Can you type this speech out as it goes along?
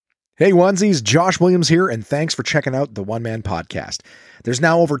Hey onesies, Josh Williams here, and thanks for checking out the One Man Podcast. There's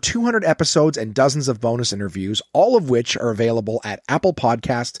now over 200 episodes and dozens of bonus interviews, all of which are available at Apple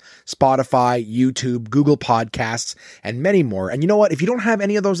Podcasts, Spotify, YouTube, Google Podcasts, and many more. And you know what? If you don't have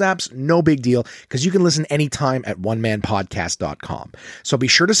any of those apps, no big deal, because you can listen anytime at onemanpodcast.com. So be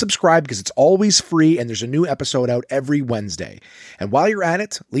sure to subscribe because it's always free and there's a new episode out every Wednesday. And while you're at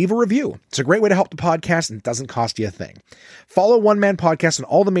it, leave a review. It's a great way to help the podcast and it doesn't cost you a thing. Follow One Man Podcast on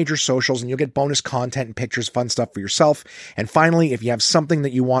all the major socials and you'll get bonus content and pictures, fun stuff for yourself. And finally, if you have something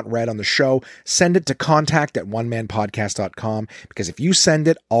that you want read on the show, send it to contact@onemanpodcast.com, because if you send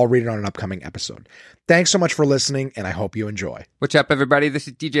it, I'll read it on an upcoming episode. Thanks so much for listening, and I hope you enjoy. What's up, everybody? This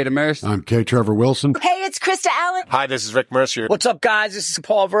is DJ Demers. I'm K. Trevor Wilson. Hey, it's Krista Allen. Hi, this is Rick Mercier. What's up, guys? This is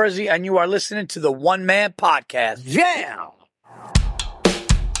Paul Verzi, and you are listening to the One Man Podcast. Yeah!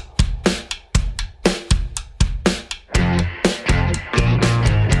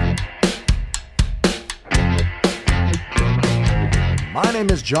 My name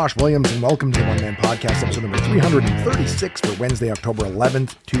is Josh Williams, and welcome to the One Man Podcast, episode number 336 for Wednesday, October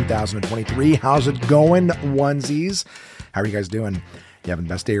 11th, 2023. How's it going, onesies? How are you guys doing? You having the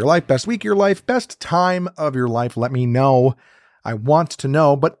best day of your life, best week of your life, best time of your life? Let me know. I want to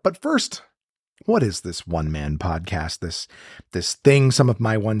know. But first, what is this One Man Podcast? This thing some of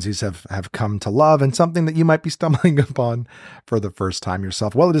my onesies have come to love, and something that you might be stumbling upon for the first time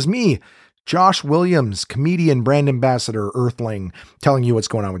yourself. Well, it is me, Josh Williams, comedian, brand ambassador, earthling, telling you what's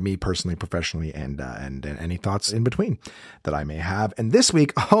going on with me personally, professionally, and any thoughts in between that I may have. And this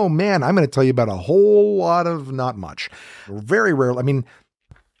week, oh man, I'm going to tell you about a whole lot of not much. Very rarely. I mean,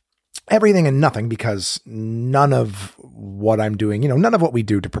 everything and nothing, because none of what I'm doing, none of what we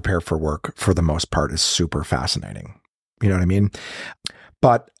do to prepare for work for the most part is super fascinating. You know what I mean?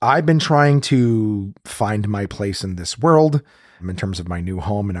 But I've been trying to find my place in this world in terms of my new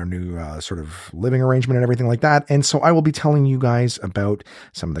home and our new sort of living arrangement and everything like that. And so I will be telling you guys about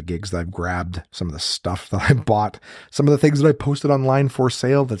some of the gigs that I've grabbed, some of the stuff that I bought, some of the things that I posted online for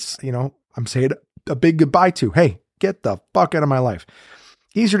sale that's, I'm saying a big goodbye to. Hey, get the fuck out of my life.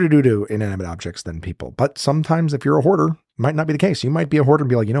 Easier to do to inanimate objects than people. But sometimes if you're a hoarder, it might not be the case. You might be a hoarder and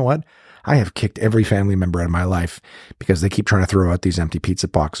be like, you know what? I have kicked every family member out of my life because they keep trying to throw out these empty pizza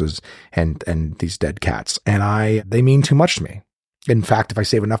boxes and these dead cats. And they mean too much to me. In fact, if I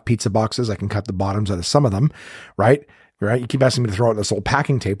save enough pizza boxes, I can cut the bottoms out of some of them, right? You keep asking me to throw out this old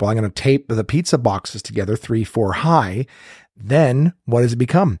packing tape. Well, I'm going to tape the pizza boxes together 3-4 high. Then what does it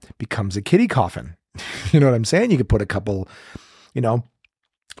become? It becomes a kitty coffin. You know what I'm saying? You could put a couple, now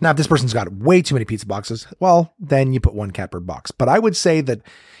if this person's got way too many pizza boxes, well, then you put one cat per box. But I would say that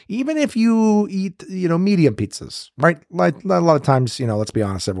even if you eat, medium pizzas, right? Like a lot of times, let's be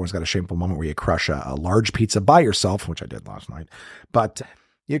honest, everyone's got a shameful moment where you crush a large pizza by yourself, which I did last night. But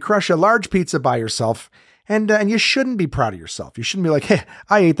you crush a large pizza by yourself, and you shouldn't be proud of yourself. You shouldn't be like, hey,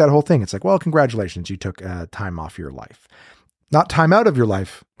 I ate that whole thing. It's like, well, congratulations, you took time off your life. Not time out of your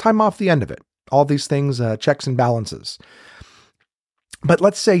life, time off the end of it. All these things, checks and balances. But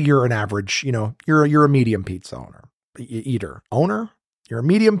let's say you're an average, you're a medium pizza eater. You're a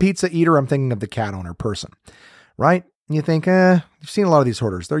medium pizza eater. I'm thinking of the cat owner person, right? And you think, you've seen a lot of these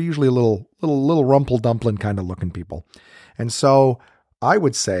hoarders. They're usually a little rumple dumpling kind of looking people. And so I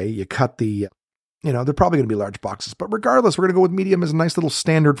would say you cut they're probably going to be large boxes, but regardless, we're going to go with medium as a nice little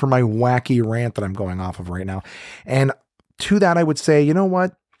standard for my wacky rant that I'm going off of right now. And to that, I would say, you know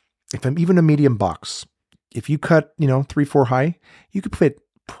what? If I'm even a medium box, if you cut, 3-4 high, you could fit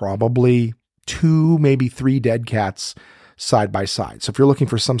probably 2, maybe 3 dead cats side by side. So if you're looking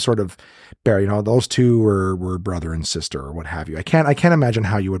for some sort of bear, those two were brother and sister or what have you. I can't imagine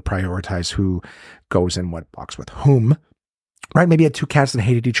how you would prioritize who goes in what box with whom, right? Maybe you had 2 cats that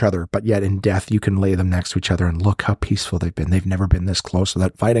hated each other, but yet in death, you can lay them next to each other and look how peaceful they've been. They've never been this close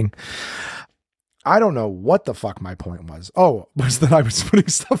without fighting. I don't know what the fuck my point was. Oh, was that I was putting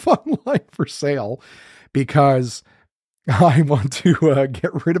stuff online for sale because I want to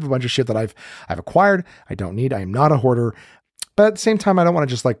get rid of a bunch of shit that I've acquired. I don't need. I am not a hoarder. But at the same time, I don't want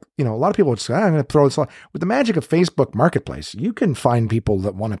to just a lot of people would say, I'm going to throw this. With the magic of Facebook Marketplace, you can find people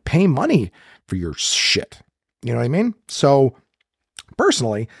that want to pay money for your shit. You know what I mean? So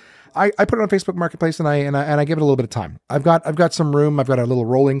personally, I put it on Facebook Marketplace and I give it a little bit of time. I've got some room. I've got a little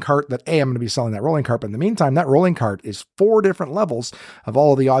rolling cart that I'm going to be selling that rolling cart. But in the meantime, that rolling cart is 4 different levels of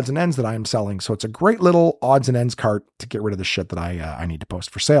all of the odds and ends that I am selling. So it's a great little odds and ends cart to get rid of the shit that I need to post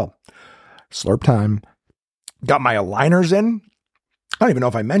for sale. Slurp time. Got my aligners in. I don't even know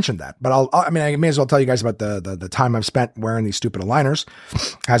if I mentioned that, but I may as well tell you guys about the time I've spent wearing these stupid aligners.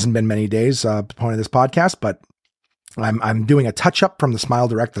 Hasn't been many days, point of this podcast, but I'm doing a touch up from the Smile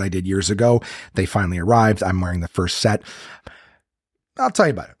Direct that I did years ago. They finally arrived. I'm wearing the first set. I'll tell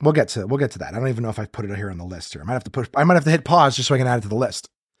you about it. We'll get to that. I don't even know if I've put it here on the list here. I might have to hit pause just so I can add it to the list.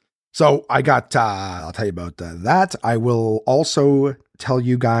 So I got, I'll tell you about that. I will also tell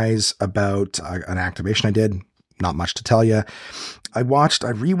you guys about an activation I did. Not much to tell you. I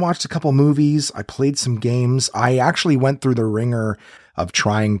rewatched a couple movies. I played some games. I actually went through the ringer of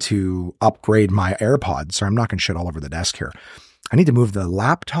trying to upgrade my AirPods. So I'm knocking shit all over the desk here. I need to move the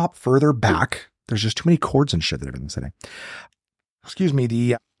laptop further back. There's just too many cords and shit that have been sitting. Excuse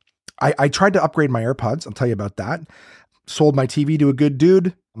me. I tried to upgrade my AirPods. I'll tell you about that. Sold my TV to a good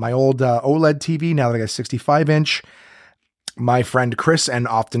dude. My old OLED TV. Now that I got a 65-inch. My friend Chris, and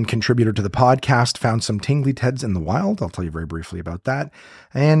often contributor to the podcast, found some Tingly Teds in the wild. I'll tell you very briefly about that.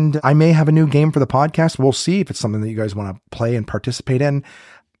 And I may have a new game for the podcast. We'll see if it's something that you guys want to play and participate in.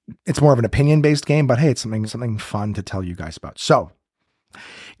 It's more of an opinion-based game, but hey, it's something fun to tell you guys about. So,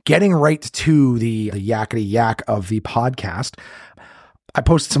 getting right to the yakety yak of the podcast, I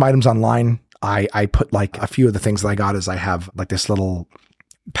posted some items online. I put like a few of the things that I got. Is I have like this little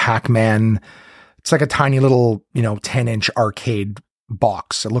Pac-Man. It's like a tiny little, 10-inch arcade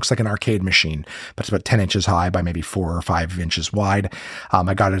box. It looks like an arcade machine, but it's about 10 inches high by maybe 4 or 5 inches wide.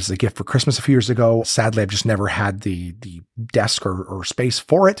 I got it as a gift for Christmas a few years ago. Sadly, I've just never had the desk or space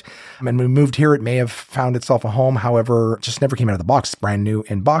for it. When we moved here, it may have found itself a home. However, it just never came out of the box. It's brand new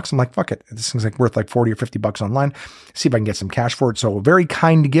in box. I'm like, fuck it. This thing's like worth like 40 or 50 bucks online. See if I can get some cash for it. So a very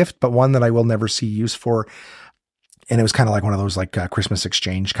kind gift, but one that I will never see use for. And it was kind of like one of those like Christmas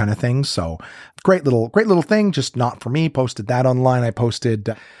exchange kind of things. So great little thing, just not for me. Posted that online. I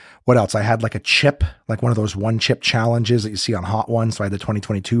posted, what else? I had like a chip, like one of those one chip challenges that you see on Hot Ones. So I had the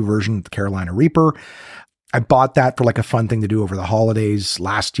 2022 version, the Carolina Reaper. I bought that for like a fun thing to do over the holidays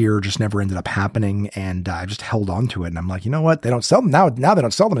last year, just never ended up happening. And I just held on to it. And I'm like, you know what? They don't sell them now. Now they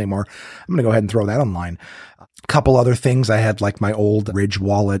don't sell them anymore. I'm going to go ahead and throw that online. A couple other things. I had like my old Ridge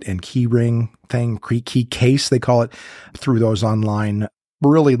wallet and key ring thing, key case, they call it. Threw those online.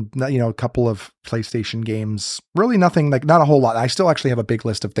 Really, a couple of PlayStation games. Really nothing, like not a whole lot. I still actually have a big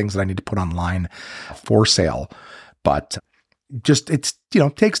list of things that I need to put online for sale, but just it's,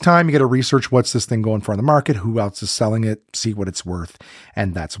 takes time. You got to research what's this thing going for on the market, who else is selling it, see what it's worth.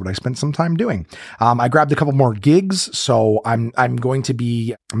 And that's what I spent some time doing. I grabbed a couple more gigs. So I'm going to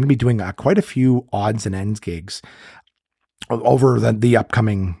be doing quite a few odds and ends gigs over the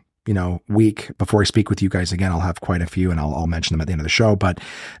upcoming, week. Before I speak with you guys again, I'll have quite a few and I'll mention them at the end of the show, but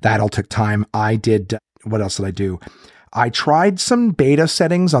that all took time. What else did I do? I tried some beta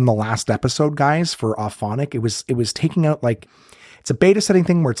settings on the last episode, guys, for Auphonic. It was taking out like, it's a beta setting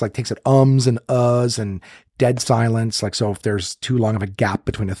thing where it's like takes out ums and uhs and dead silence. Like, so if there's too long of a gap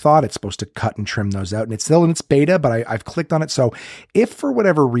between a thought, it's supposed to cut and trim those out. And it's still in its beta, but I've clicked on it. So if for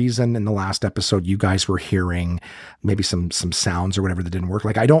whatever reason in the last episode, you guys were hearing maybe some sounds or whatever that didn't work,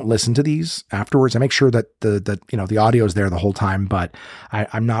 like I don't listen to these afterwards. I make sure that the audio is there the whole time, but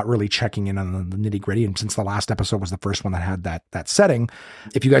I'm not really checking in on the nitty gritty. And since the last episode was the first one that had that setting,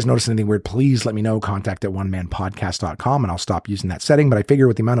 if you guys notice anything weird, please let me know. Contact at onemanpodcast.com and I'll stop using that setting. But I figure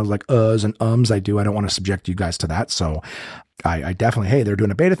with the amount of like uhs and ums I do, I don't want to subject you guys to that. So I definitely, hey, they're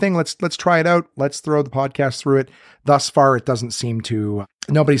doing a beta thing. Let's try it out. Let's throw the podcast through it. Thus far, it doesn't seem to,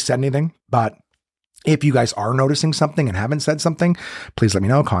 nobody's said anything, but if you guys are noticing something and haven't said something, please let me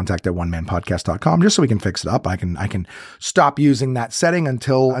know. Contact at onemanpodcast.com just so we can fix it up. I can stop using that setting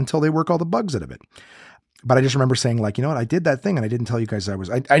until they work all the bugs out of it. But I just remember saying like, you know what, I did that thing and I didn't tell you guys I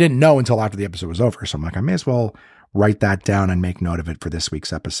didn't know until after the episode was over. So I'm like, I may as well write that down and make note of it for this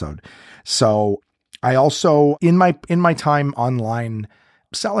week's episode. So I also, in my time online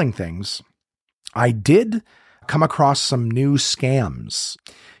selling things, I did come across some new scams.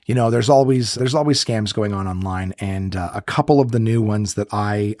 There's always scams going on online. And a couple of the new ones that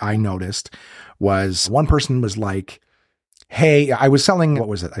I noticed was one person was like, hey, I was selling, what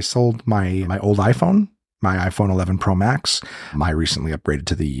was it? I sold my old iPhone, my iPhone 11 Pro Max. I recently upgraded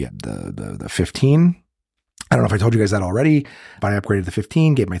to the 15. I don't know if I told you guys that already, but I upgraded the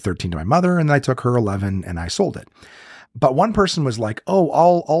 15, gave my 13 to my mother, and then I took her 11 and I sold it. But one person was like, oh,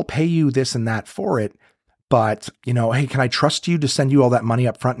 I'll pay you this and that for it. But, hey, can I trust you to send you all that money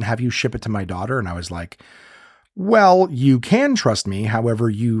up front and have you ship it to my daughter? And I was like, well, you can trust me. However,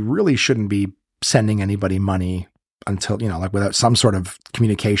 you really shouldn't be sending anybody money until, like without some sort of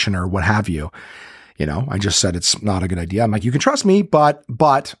communication or what have you. I just said it's not a good idea. I'm like, you can trust me, but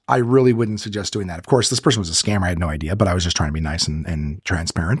I really wouldn't suggest doing that. Of course, this person was a scammer. I had no idea, but I was just trying to be nice and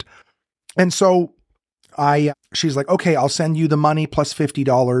transparent. And so she's like, okay, I'll send you the money plus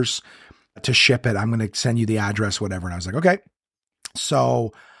 $50 to ship it. I'm going to send you the address, whatever. And I was like, okay.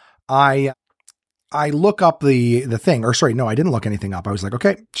 So I look up the thing, or sorry, no, I didn't look anything up. I was like,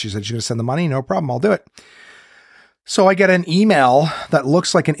 okay. She said she's going to send the money. No problem. I'll do it. So I get an email that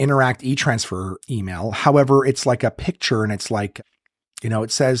looks like an Interact e-transfer email. However, it's like a picture and it's like,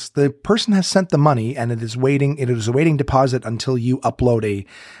 it says the person has sent the money and it is awaiting deposit until you upload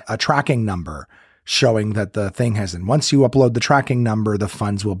a tracking number showing that the thing has, and once you upload the tracking number, the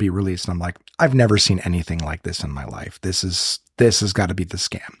funds will be released. And I'm like, I've never seen anything like this in my life. This has got to be the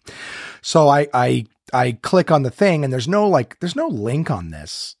scam. So I click on the thing and there's no link on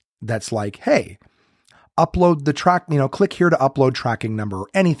this that's like, hey, upload the track, click here to upload tracking number or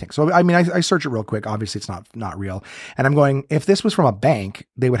anything. So, I mean, I search it real quick. Obviously it's not real. And I'm going, if this was from a bank,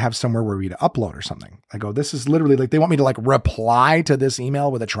 they would have somewhere where we to upload or something. I go, this is literally like, they want me to like reply to this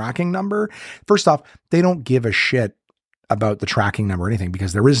email with a tracking number. First off, they don't give a shit about the tracking number or anything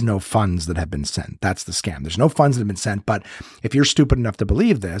because there is no funds that have been sent. That's the scam. There's no funds that have been sent. But if you're stupid enough to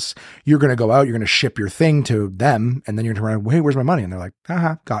believe this, you're going to go out, you're going to ship your thing to them. And then you're going to run, hey, where's my money? And they're like,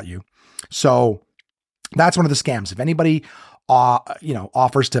 got you. So that's one of the scams. If anybody,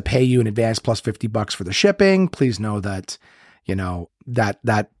 offers to pay you in advance plus $50 for the shipping, please know that,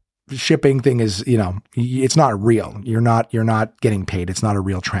 that shipping thing is, it's not real. You're not getting paid. It's not a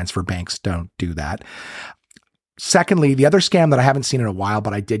real transfer. Banks don't do that. Secondly, the other scam that I haven't seen in a while,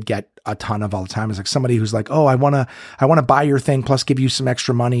 but I did get a ton of all the time is like somebody who's like, oh, I want to buy your thing plus give you some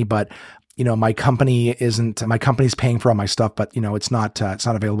extra money, but my company's paying for all my stuff, but it's not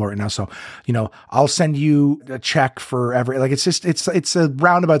available right now. So, I'll send you a check for every, like, it's a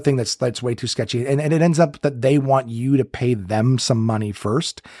roundabout thing that's way too sketchy. And it ends up that they want you to pay them some money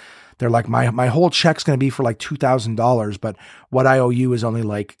first. They're like, my whole check's going to be for like $2,000, but what I owe you is only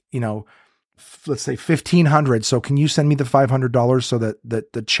like, let's say $1,500. So can you send me the $500 so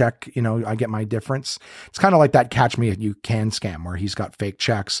that the check, I get my difference? It's kind of like that catch me if you can scam where he's got fake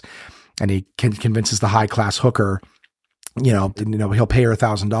checks. And he convinces the high class hooker, he'll pay her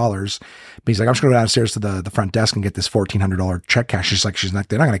 $1,000. But he's like, I'm just going to go downstairs to the front desk and get this $1,400 check cash. She's like,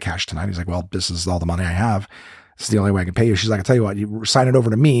 they're not going to cash tonight. He's like, well, this is all the money I have. This is the only way I can pay you. She's like, I'll tell you what, you sign it over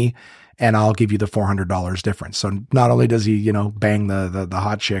to me and I'll give you the $400 difference. So not only does he, bang the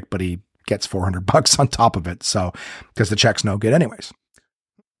hot chick, but he gets $400 on top of it. So, because the check's no good anyways.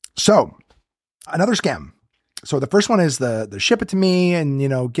 So another scam. So the first one is the ship it to me and,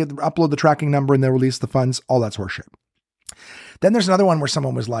 upload the tracking number and they'll release the funds. All that's horseshit. Then there's another one where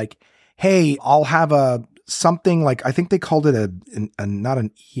someone was like, hey, I'll have something like, I think they called it not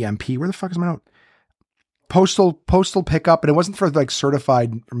an EMP. Where the fuck is my note? Postal pickup. And it wasn't for like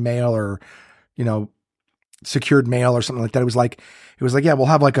certified mail or, secured mail or something like that. It was like, yeah, we'll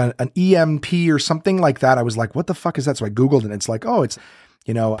have like an EMP or something like that. I was like, what the fuck is that? So I Googled and it's like, oh, it's,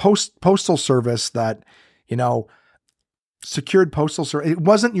 postal service that, secured postal service. It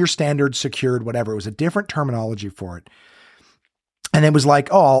wasn't your standard secured, whatever. It was a different terminology for it. And it was like,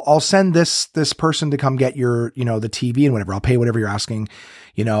 oh, I'll send this person to come get your, the TV and whatever. I'll pay whatever you're asking,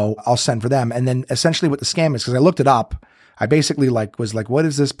 I'll send for them. And then essentially what the scam is, because I looked it up, I basically was like, what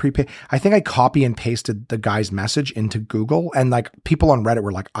is this prepaid? I think I copy and pasted the guy's message into Google and like people on Reddit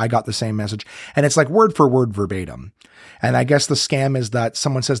were like, I got the same message. And it's like word for word verbatim. And I guess the scam is that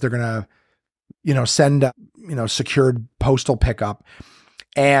someone says they're going to, send, secured postal pickup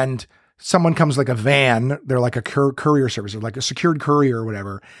and someone comes like a van. They're like a courier service or like a secured courier or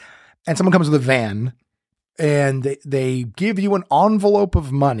whatever. And someone comes with a van and they give you an envelope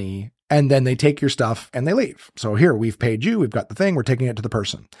of money and then they take your stuff and they leave. So here, we've paid you. We've got the thing. We're taking it to the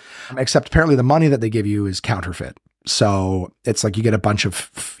person. Except apparently the money that they give you is counterfeit. So it's like you get a bunch of,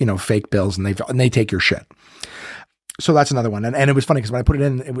 fake bills and they take your shit. So that's another one. And it was funny because when I put it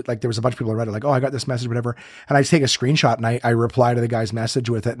in, it was like, there was a bunch of people that read it like, oh, I got this message, whatever. And I take a screenshot and I reply to the guy's message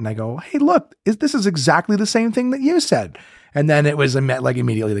with it. And I go, hey, look, this is exactly the same thing that you said. And then it was like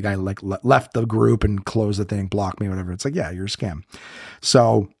immediately the guy like left the group and closed the thing, blocked me, whatever. It's like, yeah, you're a scam.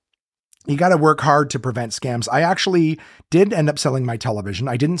 So you got to work hard to prevent scams. I actually did end up selling my television.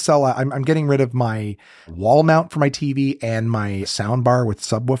 I didn't sell, I'm getting rid of my wall mount for my TV and my sound bar with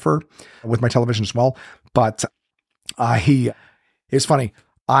subwoofer with my television as well. But it's funny.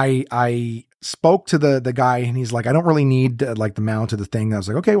 I spoke to the guy and he's like, I don't really need like the mount of the thing. I was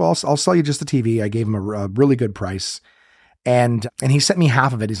like, okay, well, I'll sell you just the TV. I gave him a really good price. And he sent me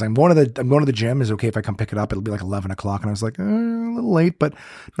half of it. He's like, I'm going to the gym. Is it okay if I come pick it up? It'll be like 11 o'clock. And I was like, a little late, but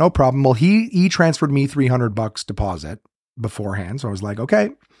no problem. Well, he transferred me $300 deposit beforehand. So I was like, okay.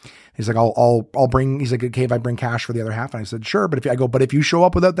 He's like, I'll bring, he's like, okay, if I bring cash for the other half. And I said, sure. But if you show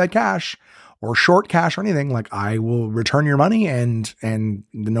up without that cash, or short cash or anything, like I will return your money and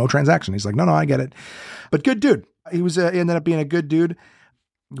no transaction. He's like, no, I get it. But good dude. He was ended up being a good dude.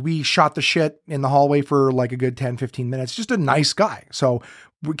 We shot the shit in the hallway for like a good 10, 15 minutes. Just a nice guy. So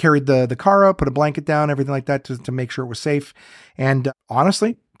we carried the car up, put a blanket down, everything like that to make sure it was safe. And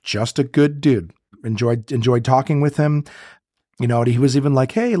honestly, just a good dude. Enjoyed talking with him. You know, he was even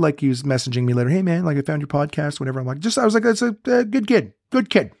like, hey, like he was messaging me later. Hey man, like I found your podcast, whatever. I'm like, I was like, that's a good kid.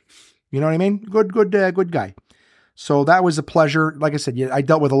 You know what I mean? Good guy. So that was a pleasure. Like I said, I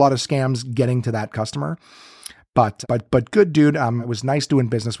dealt with a lot of scams getting to that customer. But good dude. It was nice doing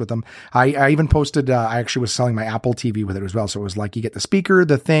business with him. I even posted, I actually was selling my Apple TV with it as well. So it was like, you get the speaker,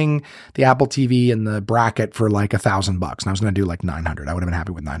 the thing, the Apple TV and the bracket for like $1,000. And I was going to do like 900. I would have been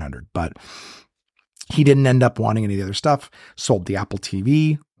happy with 900, but he didn't end up wanting any of the other stuff. Sold the Apple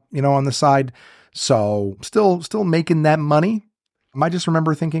TV, you know, on the side. So still making that money. I just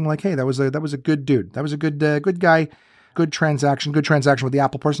remember thinking like, hey, that was a good dude. That was a good guy. Good transaction with the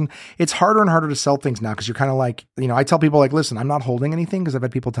Apple person. It's harder and harder to sell things now because you're kind of like, you know, I tell people like, listen, I'm not holding anything because I've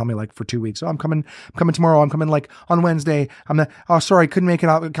had people tell me like for 2 weeks, oh, I'm coming tomorrow. I'm coming like on Wednesday. Sorry, couldn't make it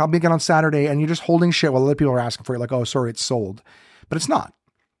out. I'll make it on Saturday. And you're just holding shit while other people are asking for it. Like, oh, sorry, it's sold, but it's not.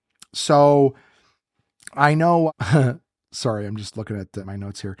 So I know, sorry, I'm just looking at my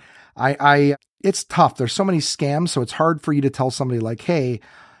notes here. It's tough. There's so many scams. So it's hard for you to tell somebody like, hey,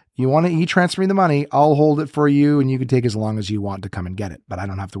 you want to transfer me the money, I'll hold it for you and you can take as long as you want to come and get it, but I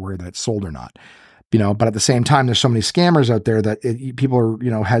don't have to worry that it's sold or not, you know. But at the same time, there's so many scammers out there that people are,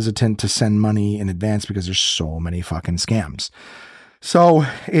 you know, hesitant to send money in advance because there's so many fucking scams. So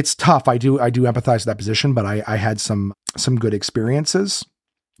it's tough. I do empathize with that position, but I had some good experiences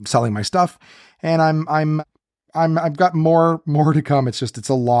selling my stuff and I've got more to come. It's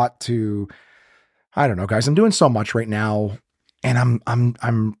a lot to, I don't know, guys, I'm doing so much right now and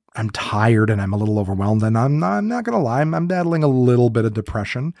I'm tired and I'm a little overwhelmed and I'm not going to lie. I'm battling a little bit of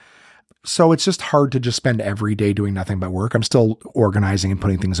depression. So it's just hard to just spend every day doing nothing but work. I'm still organizing and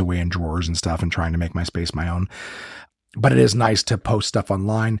putting things away in drawers and stuff and trying to make my space my own. But it is nice to post stuff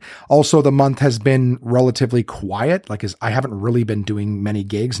online. Also, the month has been relatively quiet. I haven't really been doing many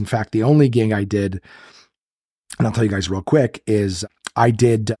gigs. In fact, the only gig I did, and I'll tell you guys real quick, is I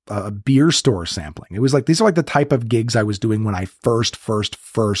did a beer store sampling. It was like, these are like the type of gigs I was doing when I first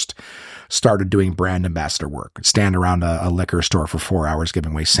started doing brand ambassador work. Stand around a liquor store for 4 hours,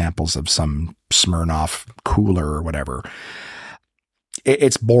 giving away samples of some Smirnoff cooler or whatever.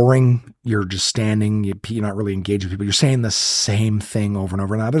 It's boring. You're just standing. You're not really engaged with people. You're saying the same thing over and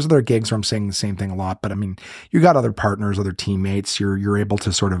over. Now, there's other gigs where I'm saying the same thing a lot, but I mean, you got other partners, other teammates. You're able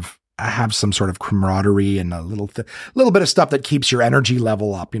to sort of have some sort of camaraderie and a little bit of stuff that keeps your energy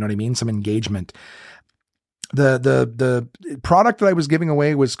level up. You know what I mean? Some engagement. The product that I was giving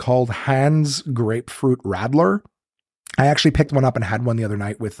away was called Hans Grapefruit Radler. I actually picked one up and had one the other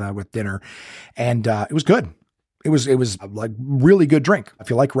night with dinner, and it was good. It was like really good drink. If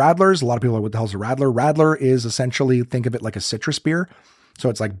you like Radlers, a lot of people are, what the hell's a Radler? Radler is essentially, think of it like a citrus beer. So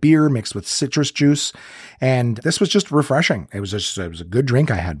it's like beer mixed with citrus juice. And this was just refreshing. It was a good drink.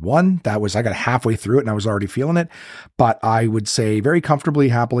 I had one I got halfway through it and I was already feeling it. But I would say very comfortably,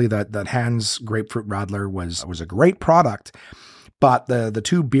 happily that Hans Grapefruit Radler was a great product. But the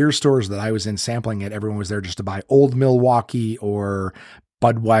two beer stores that I was in sampling it, everyone was there just to buy Old Milwaukee or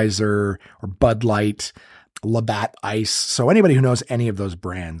Budweiser or Bud Light, Labatt Ice. So anybody who knows any of those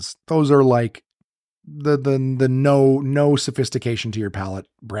brands, those are like the no sophistication to your palate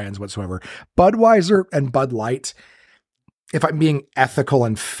brands whatsoever. Budweiser and Bud Light, if I'm being ethical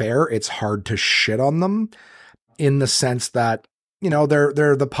and fair, it's hard to shit on them in the sense that, you know,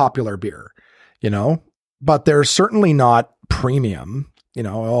 they're the popular beer, you know, but they're certainly not premium, you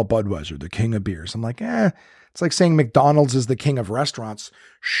know. Oh, Budweiser, the king of beers. I'm like, it's like saying McDonald's is the king of restaurants.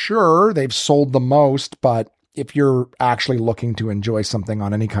 Sure, they've sold the most, but if you're actually looking to enjoy something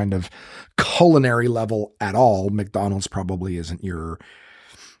on any kind of culinary level at all, McDonald's probably isn't your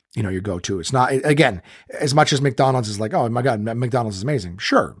go-to. It's not, again, as much as McDonald's is like, oh my God, McDonald's is amazing.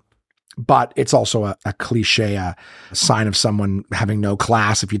 Sure. But it's also a cliche, a sign of someone having no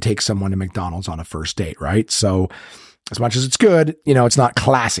class if you take someone to McDonald's on a first date, right? So as much as it's good, you know, it's not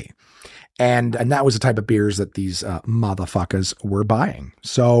classy. And that was the type of beers that these motherfuckers were buying.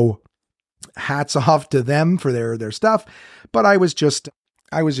 So hats off to them for their stuff. But I was just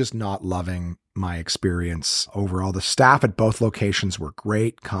not loving my experience overall. The staff at both locations were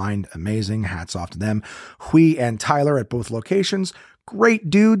great, kind, amazing. Hats off to them. Hui and Tyler at both locations, great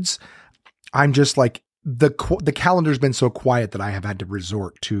dudes. I'm just like, the calendar's been so quiet that I have had to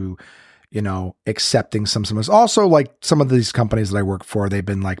resort to accepting some. Also, like some of these companies that I work for, they've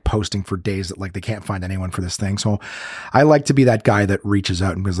been like posting for days that like they can't find anyone for this thing. So I like to be that guy that reaches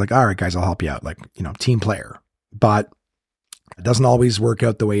out and goes like, all right, guys, I'll help you out. Like, team player, but it doesn't always work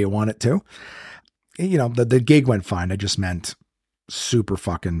out the way you want it to. The gig went fine. I just meant super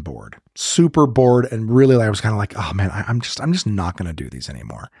fucking bored, and really, I was kind of like, oh man, I'm just not going to do these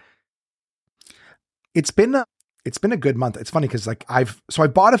anymore. It's been a good month. It's funny because like I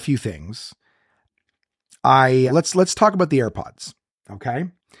bought a few things. Let's talk about the AirPods. Okay.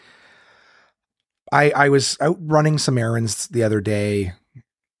 I was out running some errands the other day,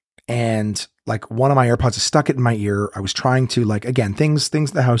 and like one of my AirPods is stuck in my ear. I was trying to like, again, things in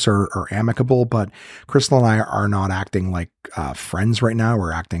the house are amicable, but Crystal and I are not acting like friends right now.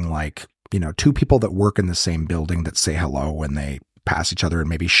 We're acting like, two people that work in the same building that say hello when they pass each other and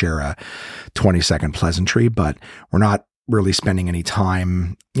maybe share a 20-second pleasantry, but we're not really spending any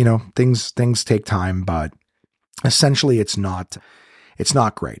time. Things take time, but essentially it's not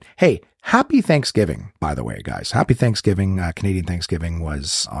great. Hey, happy Thanksgiving, by the way, guys. Happy Thanksgiving. Canadian Thanksgiving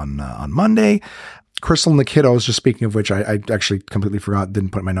was on Monday. Crystal and the kiddos, just speaking of which, I actually completely forgot,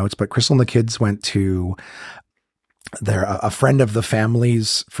 didn't put in my notes, but Crystal and the kids went to a friend of the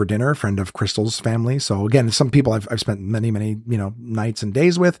family's for dinner, a friend of Crystal's family. So again, some people I've spent many, nights and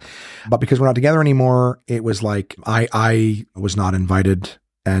days with, but because we're not together anymore, it was like, I was not invited,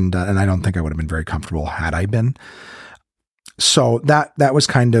 and I don't think I would have been very comfortable had I been. So that was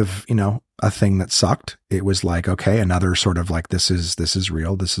kind of, a thing that sucked. It was like, okay, another sort of like, this is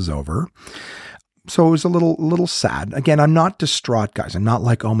real. This is over. So it was a little sad. Again, I'm not distraught, guys. I'm not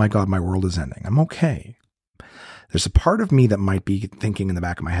like, oh my God, my world is ending. I'm okay. There's a part of me that might be thinking in the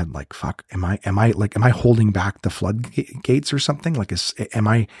back of my head, like, fuck, am I holding back the floodgates or something? Like, am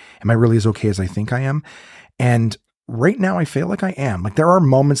I really as okay as I think I am? And right now I feel like I am. Like, there are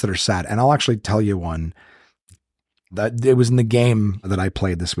moments that are sad, and I'll actually tell you one that it was in the game that I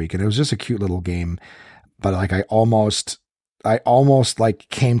played this week, and it was just a cute little game, but like, I almost like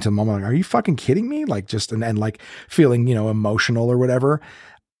came to a moment, like, are you fucking kidding me? Like, just, and like feeling, emotional or whatever.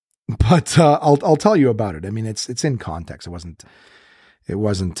 But I'll tell you about it. I mean, it's in context. It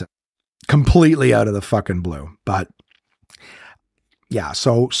wasn't completely out of the fucking blue. But yeah,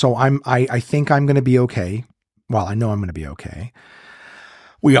 so I think I'm going to be okay. Well, I know I'm going to be okay.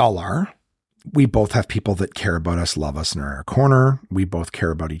 We all are. We both have people that care about us, love us, and are in our corner. We both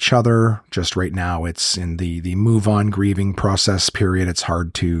care about each other. Just right now, it's in the move on grieving process period. It's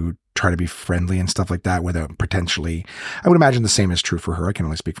hard to try to be friendly and stuff like that without potentially, I would imagine the same is true for her. I can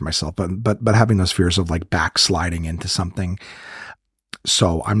only speak for myself, but having those fears of like backsliding into something.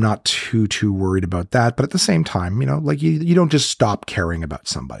 So I'm not too worried about that. But at the same time, like you don't just stop caring about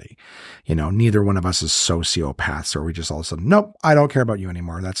somebody. Neither one of us is sociopaths, or we just all of a sudden, nope, I don't care about you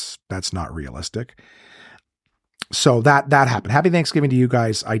anymore. That's not realistic. So that happened. Happy Thanksgiving to you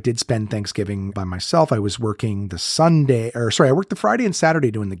guys. I did spend Thanksgiving by myself. I was working I worked the Friday and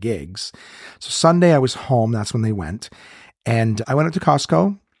Saturday doing the gigs. So Sunday I was home. That's when they went. And I went up to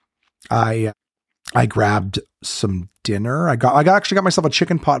Costco. I grabbed some dinner. I actually got myself a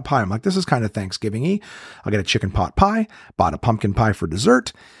chicken pot pie. I'm like, this is kind of Thanksgiving-y. I'll get a chicken pot pie, bought a pumpkin pie for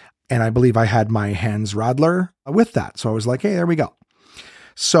dessert. And I believe I had my Hans Radler with that. So I was like, hey, there we go.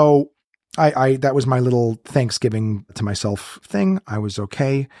 So I that was my little Thanksgiving to myself thing. I was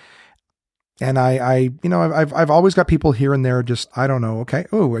okay. And I've always got people here and there just, I don't know. Okay.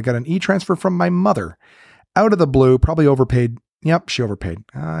 Oh, I got an e-transfer from my mother out of the blue, probably overpaid. Yep. She overpaid.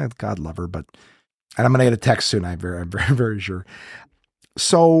 God love her, and I'm going to get a text soon. I'm very, very sure.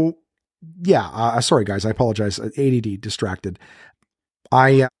 So yeah. Sorry guys. I apologize. ADD, distracted.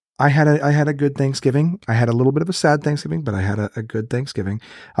 I had a good Thanksgiving. I had a little bit of a sad Thanksgiving, but I had a good Thanksgiving.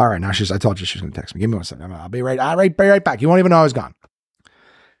 All right. Now I told you she's going to text me. Give me 1 second. I'll be right back. You won't even know I was gone.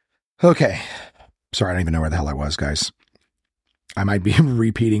 Okay. Sorry. I don't even know where the hell I was, guys. I might be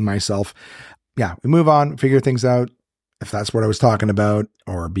repeating myself. Yeah. We move on, figure things out. If that's what I was talking about,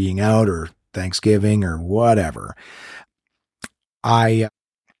 or being out, or Thanksgiving, or whatever. I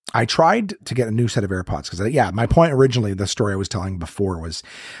tried to get a new set of AirPods because, my point originally, the story I was telling before was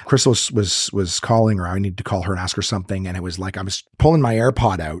Crystal was calling, or I needed to call her and ask her something. And it was like, I was pulling my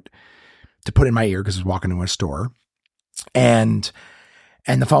AirPod out to put in my ear because I was walking into a store, and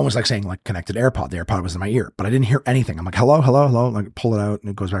the phone was like saying like connected AirPod. The AirPod was in my ear, but I didn't hear anything. I'm like, hello. Like pull it out and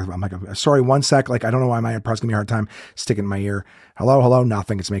it goes back. I'm like, sorry, 1 sec. Like, I don't know why my AirPod's giving me a hard time. Stick it in my ear. Hello.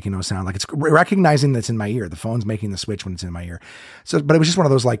 Nothing. It's making no sound. Like, it's recognizing that it's in my ear. The phone's making the switch when it's in my ear. So, but it was just one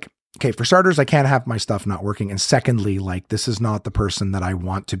of those like, okay, for starters, I can't have my stuff not working. And secondly, like, this is not the person that I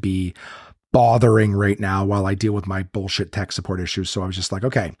want to be bothering right now while I deal with my bullshit tech support issues. So I was just like,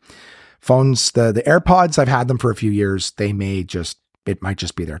 okay, Phones, the AirPods, I've had them for a few years. It might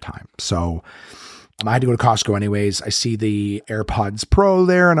just be their time. So I had to go to Costco anyways. I see the AirPods Pro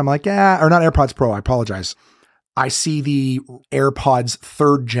there and I'm like, or not AirPods Pro. I apologize. I see the AirPods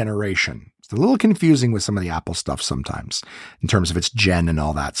 3rd generation. It's a little confusing with some of the Apple stuff sometimes in terms of its gen and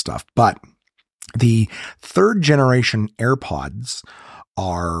all that stuff. But the 3rd generation AirPods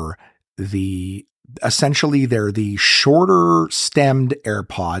are essentially they're the shorter stemmed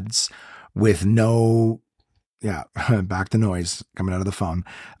AirPods with no, back to noise coming out of the phone.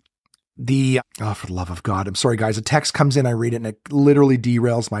 For the love of God, I'm sorry guys, a text comes in, I read it and it literally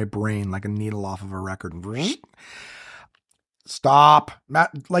derails my brain like a needle off of a record. Stop.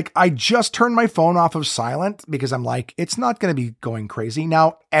 Matt, like I just turned my phone off of silent because I'm like, it's not going to be going crazy.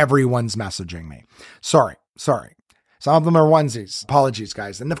 Now everyone's messaging me. Sorry. Some of them are onesies. Apologies,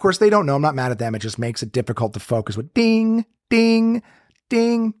 guys. And of course they don't know. I'm not mad at them. It just makes it difficult to focus with ding, ding,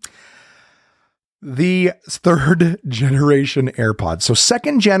 ding. The 3rd generation AirPods. So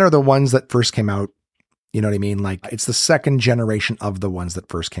 2nd gen are the ones that first came out. You know what I mean? Like it's the 2nd generation of the ones that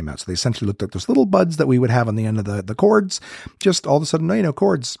first came out. So they essentially looked like those little buds that we would have on the end of the cords. Just all of a sudden,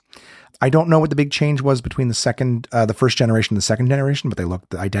 cords. I don't know what the big change was between the 1st generation and the 2nd generation, but they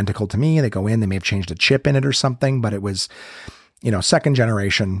looked identical to me. They go in, they may have changed a chip in it or something, but it was, 2nd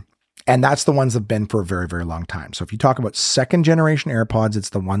generation. And that's the ones that have been for a very, very long time. So if you talk about 2nd generation AirPods, it's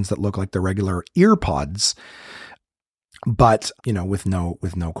the ones that look like the regular earpods, but, with no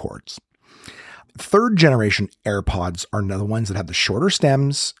cords. 3rd generation AirPods are the ones that have the shorter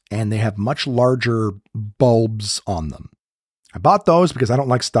stems and they have much larger bulbs on them. I bought those because I don't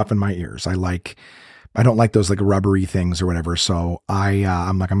like stuff in my ears. I don't like those like rubbery things or whatever. So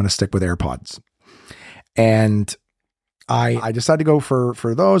I'm like, I'm going to stick with AirPods. And I decided to go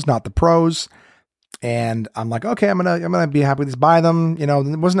for those, not the pros. And I'm like, okay, I'm going to be happy with these, buy them. There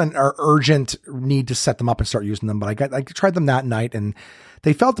wasn't an urgent need to set them up and start using them, but I tried them that night and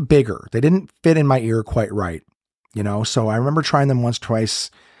they felt bigger. They didn't fit in my ear quite right. So I remember trying them once,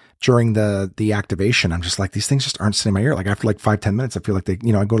 twice during the activation. I'm just like, these things just aren't sitting in my ear. Like after like 5-10 minutes, I feel like they,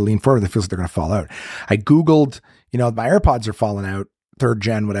 I go to lean forward. It feels like they're going to fall out. I Googled, my AirPods are falling out, 3rd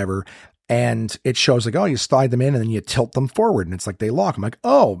gen, whatever. And it shows like, oh, you slide them in and then you tilt them forward and it's like they lock. I'm like,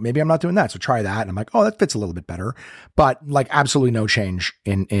 oh, maybe I'm not doing that. So try that. And I'm like, oh, that fits a little bit better, but like absolutely no change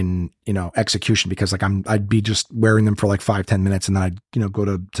in execution because like I'd be just wearing them for like 5-10 minutes and then I'd, go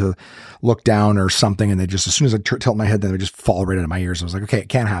to look down or something. And they just, as soon as I tilt my head, then they just fall right into my ears. I was like, okay, I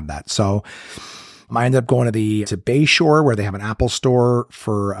can't have that. So I ended up going to Bayshore where they have an Apple store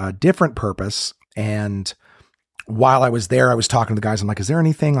for a different purpose. And while I was there, I was talking to the guys. I'm like, is there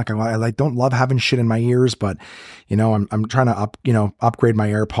anything like I don't love having shit in my ears, but I'm trying to upgrade my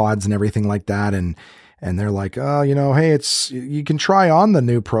AirPods and everything like that. And they're like, hey, you can try on the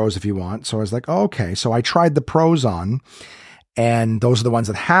new Pros if you want. So I was like, oh, okay. So I tried the Pros on and those are the ones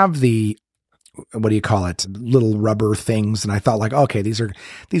that have the, what do you call it? Little rubber things. And I thought like, okay, these got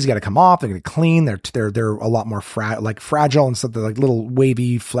to come off. They're going to clean. They're a lot more fragile and stuff. They're like little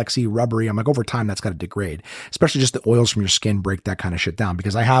wavy, flexy, rubbery. I'm like, over time, that's got to degrade, especially just the oils from your skin break that kind of shit down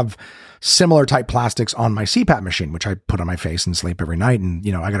because I have similar type plastics on my CPAP machine, which I put on my face and sleep every night. And,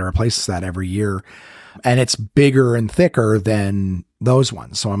 I got to replace that every year and it's bigger and thicker than those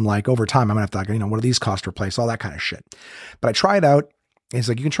ones. So I'm like, over time, I'm gonna have to, what do these cost to replace? All that kind of shit. But I try it out. He's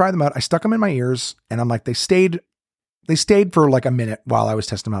like, you can try them out. I stuck them in my ears and I'm like, they stayed for like a minute while I was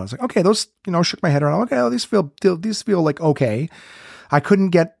testing them out. I was like, okay, those, shook my head around. Okay, these feel like, okay. I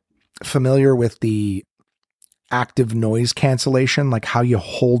couldn't get familiar with the active noise cancellation, like how you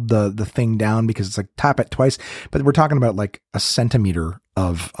hold the thing down because it's like tap it twice, but we're talking about like a centimeter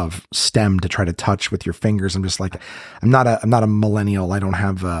of stem to try to touch with your fingers. I'm just like, I'm not a millennial. I don't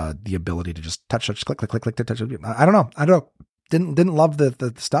have the ability to just touch, click, touch. I don't know. Didn't love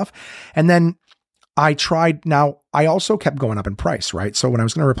the stuff. And then I tried, now I also kept going up in price, right? So when I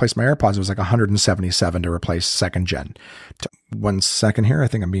was going to replace my AirPods, it was like $177 to replace 2nd gen. 1 second here. I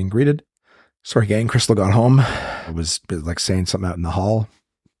think I'm being greeted. Sorry, gang. Crystal got home. I was like saying something out in the hall,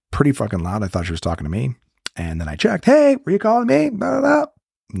 pretty fucking loud. I thought she was talking to me. And then I checked, hey, were you calling me? Blah, blah, blah.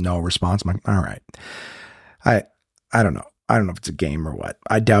 No response. I'm like, all right. I don't know. I don't know if it's a game or what.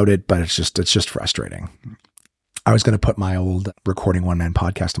 I doubt it, but it's just frustrating. I was going to put my old recording one-man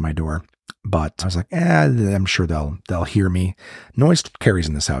podcast on my door, but I was like, I'm sure they'll hear me. Noise carries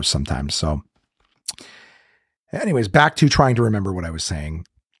in this house sometimes. So anyways, back to trying to remember what I was saying.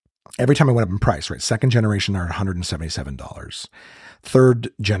 Every time I went up in price, right? 2nd generation are $177. 3rd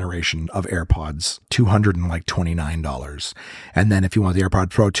generation of AirPods, $229. And then if you want the AirPod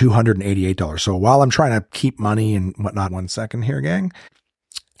Pro, $288. So while I'm trying to keep money and whatnot, 1 second here, gang.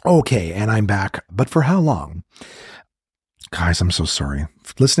 Okay, and I'm back. But for how long? Guys, I'm so sorry.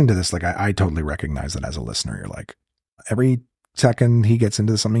 Listening to this, like I totally recognize that as a listener. You're like, every second he gets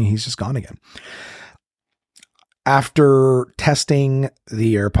into something, he's just gone again. After testing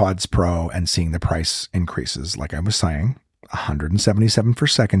the AirPods Pro and seeing the price increases, like I was saying, $177 for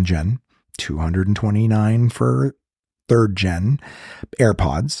second gen, $229 for third gen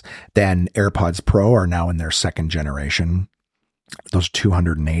AirPods. Then AirPods Pro are now in their second generation. Those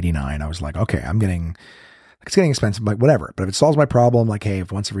 $289. I was like, okay, it's getting expensive, like whatever. But if it solves my problem, like, hey,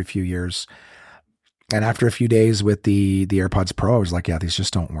 if once every few years. And after a few days with the AirPods Pro, I was like, yeah, these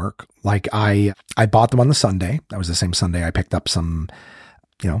just don't work. Like I bought them on the Sunday. That was the same Sunday I picked up some,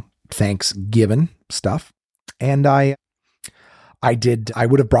 Thanksgiving stuff. And I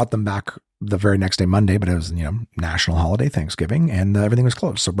would have brought them back the very next day, Monday, but it was, national holiday, Thanksgiving, and everything was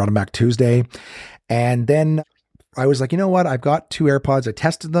closed. So brought them back Tuesday. And then I was like, you know what? I've got 2 AirPods. I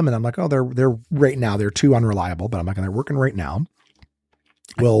tested them and I'm like, oh, they're right now. They're too unreliable, but I'm like, they're working right now.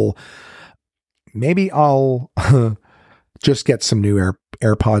 Well, maybe I'll just get some new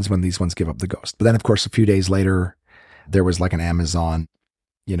AirPods when these ones give up the ghost. But then, of course, a few days later, there was like an Amazon,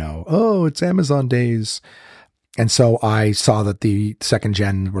 it's Amazon days. And so I saw that the second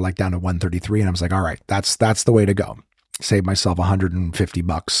gen were like down to 133, and I was like, all right, that's the way to go. Save myself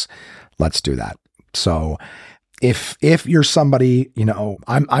 $150. Let's do that. So if you're somebody,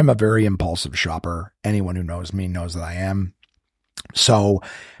 I'm a very impulsive shopper. Anyone who knows me knows that I am. So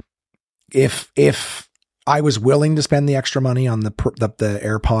if I was willing to spend the extra money on the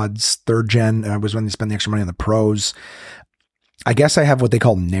AirPods third gen, I was willing to spend the extra money on the Pros. I guess I have what they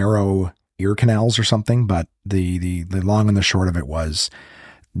call narrow ear canals or something, but the long and the short of it was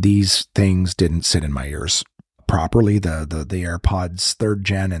these things didn't sit in my ears properly. The AirPods third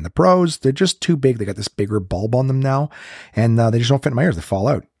gen and the Pros, they're just too big. They got this bigger bulb on them now, and they just don't fit in my ears. They fall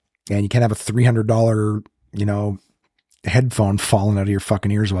out, and you can't have a $300 headphone falling out of your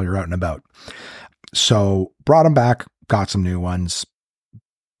fucking ears while you're out and about. So brought them back, got some new ones.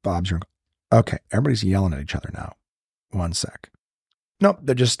 Bob's okay. Everybody's yelling at each other now. One sec. Nope,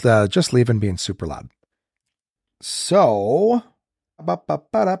 they're just leaving, being super loud. So, I'll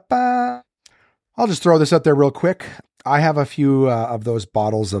just throw this out there real quick. I have a few of those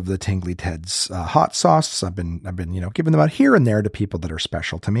bottles of the Tingly Ted's hot sauce. I've been giving them out here and there to people that are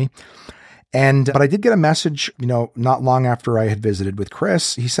special to me. But I did get a message, not long after I had visited with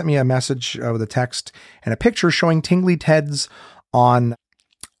Chris. He sent me a message with a text and a picture showing Tingly Ted's on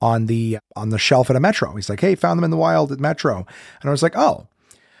the shelf at a Metro. He's like, hey, found them in the wild at Metro. And I was like, oh.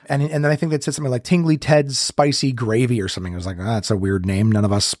 And then I think that said something like Tingly Ted's Spicy Gravy or something. I was like, that's a weird name. None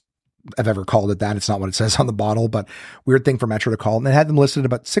of us have ever called it that. It's not what it says on the bottle, but weird thing for Metro to call it. And they had them listed at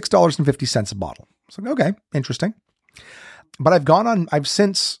about $6.50 a bottle. I was like, okay, interesting. But I've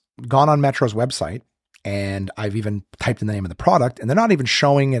since gone on Metro's website, and I've even typed in the name of the product, and they're not even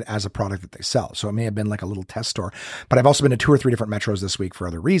showing it as a product that they sell. So it may have been like a little test store, but I've also been to 2 or 3 different Metros this week for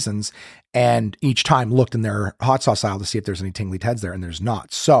other reasons. And each time looked in their hot sauce aisle to see if there's any Tingly Ted's there, and there's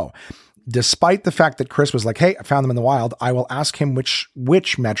not. So despite the fact that Chris was like, hey, I found them in the wild, I will ask him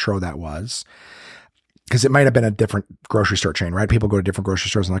which Metro that was, because it might have been a different grocery store chain, right? People go to different grocery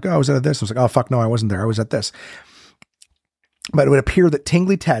stores and like, oh, I was at this. I was like, oh, fuck no, I wasn't there. I was at this. But it would appear that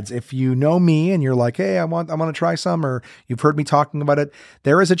Tingly Ted's, if you know me and you're like, hey, I want to try some, or you've heard me talking about it,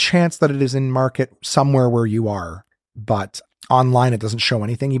 there is a chance that it is in market somewhere where you are. But online, it doesn't show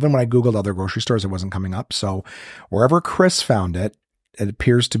anything. Even when I Googled other grocery stores, it wasn't coming up. So wherever Chris found it, it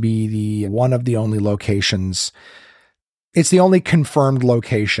appears to be one of the only locations. It's the only confirmed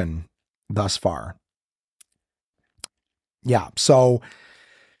location thus far. Yeah. So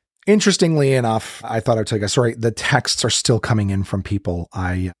interestingly enough, I thought I'd tell you guys, sorry, the texts are still coming in from people.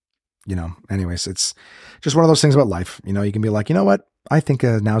 Anyways, it's just one of those things about life. You can be like, you know what? I think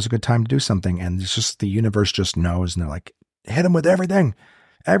now's a good time to do something. And it's just the universe just knows. And they're like, hit them with everything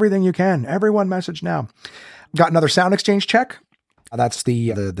you can. Everyone message now. Got another Sound Exchange check. That's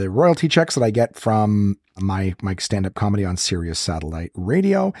the royalty checks that I get from my stand-up comedy on Sirius Satellite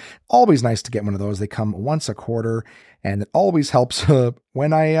Radio. Always nice to get one of those. They come once a quarter, and it always helps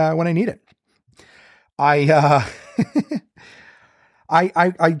when I need it. I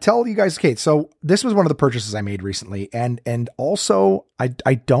tell you guys, okay, so this was one of the purchases I made recently, and also I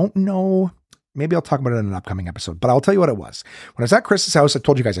don't know. Maybe I'll talk about it in an upcoming episode, but I'll tell you what it was. When I was at Chris's house, I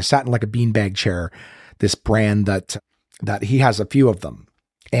told you guys I sat in like a beanbag chair, this brand that he has a few of them.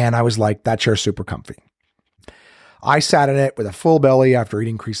 And I was like, that chair's super comfy. I sat in it with a full belly after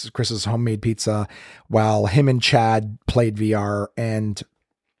eating Chris's homemade pizza while him and Chad played VR, and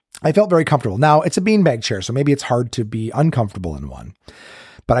I felt very comfortable. Now, it's a beanbag chair, so maybe it's hard to be uncomfortable in one.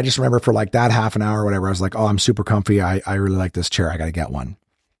 But I just remember for like that half an hour or whatever, I was like, oh, I'm super comfy. I really like this chair. I got to get one.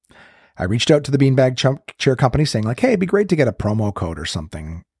 I reached out to the beanbag chair company saying like, hey, it'd be great to get a promo code or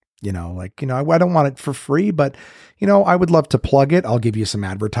something. I don't want it for free, but I would love to plug it. I'll give you some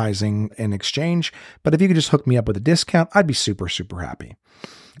advertising in exchange. But if you could just hook me up with a discount, I'd be super, super happy.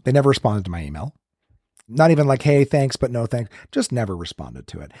 They never responded to my email. Not even like, hey, thanks, but no thanks. Just never responded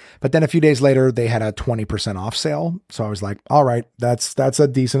to it. But then a few days later, they had a 20% off sale. So I was like, all right, that's a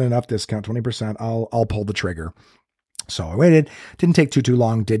decent enough discount, 20%. I'll pull the trigger. So I waited. Didn't take too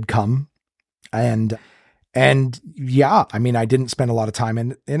long. Did come. And yeah, I mean, I didn't spend a lot of time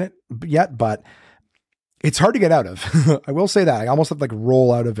in it yet, but it's hard to get out of. I will say that I almost have to like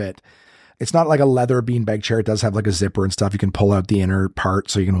roll out of it. It's not like a leather beanbag chair. It does have like a zipper and stuff. You can pull out the inner part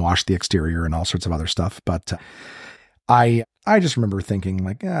so you can wash the exterior and all sorts of other stuff. But I just remember thinking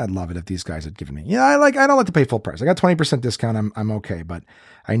like, I'd love it if these guys had given me, I don't like to pay full price. I got 20% discount. I'm okay. But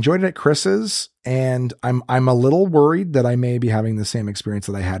I enjoyed it at Chris's, and I'm a little worried that I may be having the same experience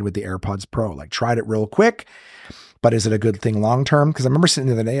that I had with the AirPods Pro. Like tried it real quick, but is it a good thing long-term? Cause I remember sitting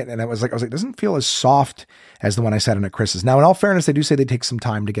the other day and I was like, it doesn't feel as soft as the one I sat in at Chris's. Now, in all fairness, they do say they take some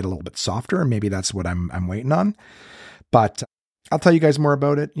time to get a little bit softer, and maybe that's what I'm waiting on, but I'll tell you guys more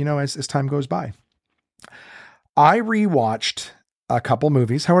about it, as time goes by. I rewatched a couple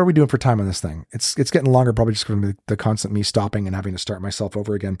movies. How are we doing for time on this thing? It's getting longer, probably just from the constant me stopping and having to start myself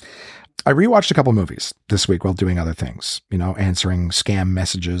over again. I rewatched a couple movies this week while doing other things, answering scam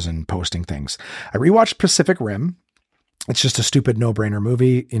messages and posting things. I rewatched Pacific Rim. It's just a stupid no-brainer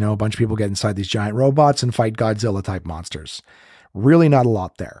movie. A bunch of people get inside these giant robots and fight Godzilla type monsters. Really not a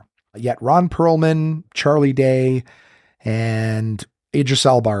lot there. Yet Ron Perlman, Charlie Day, and Idris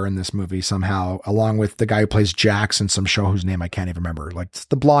Elba are in this movie somehow, along with the guy who plays Jax in some show whose name I can't even remember. Like it's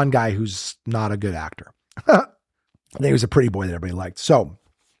the blonde guy who's not a good actor. I think he was a pretty boy that everybody liked. So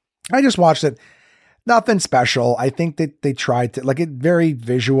I just watched it. Nothing special. I think that they tried to like it very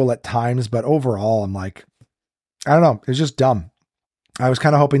visual at times, but overall I'm like, I don't know. It was just dumb. I was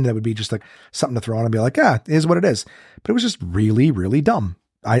kind of hoping that it would be just like something to throw on and be like, it is what it is. But it was just really, really dumb.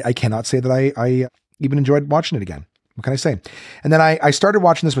 I cannot say that I even enjoyed watching it again. What can I say? And then I started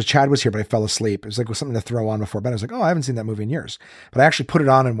watching this when Chad was here, but I fell asleep. It was like something to throw on before bed. I was like, I haven't seen that movie in years. But I actually put it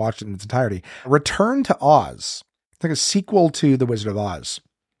on and watched it in its entirety. Return to Oz. It's like a sequel to The Wizard of Oz.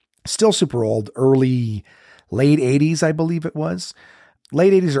 Still super old, late 80s, I believe it was.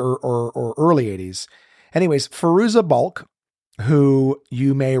 Late 80s or early 80s. Anyways, Fairuza Balk, who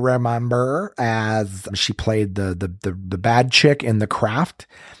you may remember as she played the bad chick in The Craft.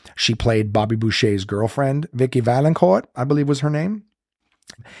 She played Bobby Boucher's girlfriend, Vicky Valancourt, I believe was her name.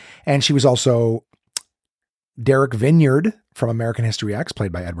 And she was also Derek Vineyard from American History X,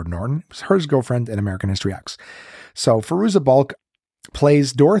 played by Edward Norton. It was her girlfriend in American History X. So Fairuza Balk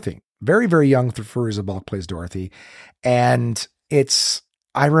plays Dorothy. Very, very young Fairuza Balk plays Dorothy. And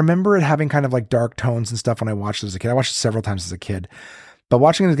I remember it having kind of like dark tones and stuff when I watched it as a kid. I watched it several times as a kid, but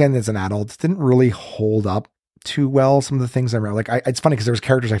watching it again as an adult didn't really hold up too well. Some of the things I remember, it's funny because there was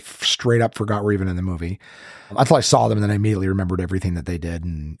characters I straight up forgot were even in the movie until I saw them, and then I immediately remembered everything that they did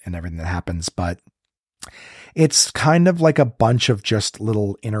and everything that happens. But it's kind of like a bunch of just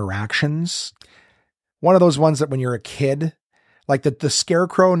little interactions. One of those ones that when you're a kid, like the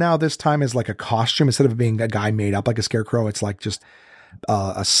scarecrow now this time is like a costume instead of being a guy made up like a scarecrow. It's like just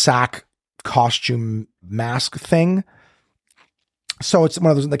a sack costume mask thing. So it's one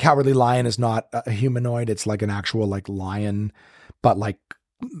of those, the Cowardly Lion is not a humanoid. It's like an actual like lion, but like,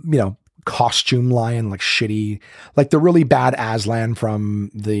 costume lion, like shitty, like the really bad Aslan from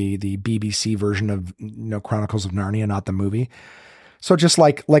the BBC version of, Chronicles of Narnia, not the movie. So just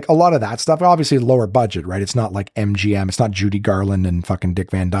like a lot of that stuff, obviously lower budget, right? It's not like MGM. It's not Judy Garland and fucking Dick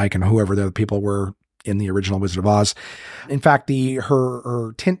Van Dyke and whoever the people were in the original Wizard of Oz. In fact,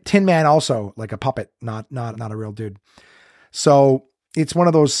 her Tin Man also like a puppet, not a real dude. So it's one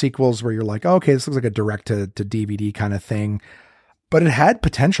of those sequels where you're like, okay, this looks like a direct to DVD kind of thing, but it had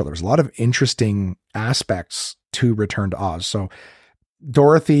potential. There was a lot of interesting aspects to Return to Oz. So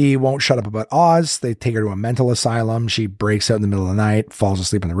Dorothy won't shut up about Oz. They take her to a mental asylum. She breaks out in the middle of the night, falls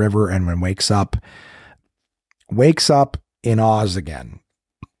asleep in the river, and when wakes up in Oz again.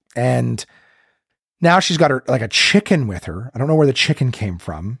 And now she's got her like a chicken with her. I don't know where the chicken came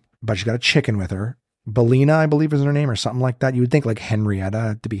from, but she's got a chicken with her. Belina, I believe is her name, or something like that. You would think like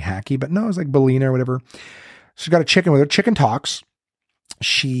Henrietta to be hacky, but no, it's like Belina or whatever. She's got a chicken with her. Chicken talks.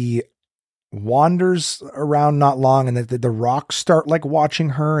 She wanders around not long, and the rocks start like watching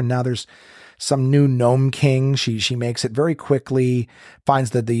her. And now there's some new gnome king. She makes it very quickly, finds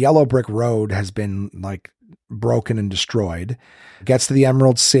that the yellow brick road has been like broken and destroyed. Gets to the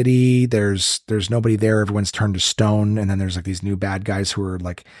Emerald City. There's nobody there. Everyone's turned to stone. And then there's like these new bad guys who are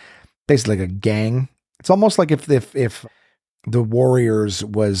like basically like a gang. It's almost like if the Warriors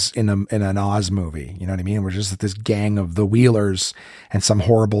was in an Oz movie, you know what I mean? We're just this gang of the Wheelers and some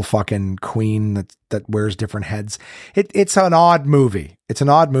horrible fucking queen that wears different heads. It's an odd movie. It's an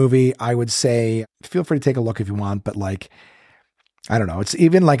odd movie. I would say, feel free to take a look if you want, but like, I don't know. It's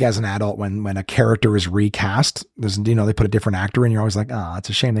even like as an adult when a character is recast, there's, you know, they put a different actor in, you're always like, it's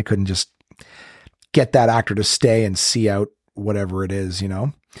a shame they couldn't just get that actor to stay and see out whatever it is, you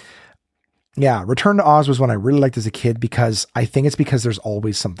know? Yeah, Return to Oz was one I really liked as a kid because I think it's because there's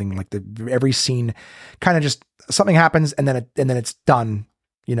always something like every scene kind of just something happens and then it's done,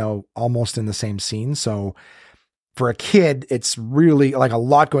 you know, almost in the same scene. So for a kid, it's really like a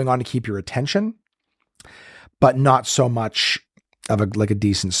lot going on to keep your attention, but not so much of a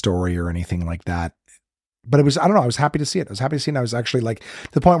decent story or anything like that. But it was, I don't know, I was happy to see it. And I was actually like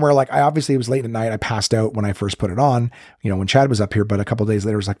to the point where like, it was late at night. I passed out when I first put it on, you know, when Chad was up here, but a couple of days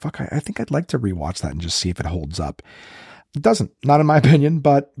later I was like, fuck, I think I'd like to rewatch that and just see if it holds up. It doesn't, not in my opinion,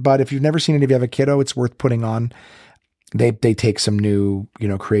 but if you've never seen it, if you have a kiddo, it's worth putting on. They take some new, you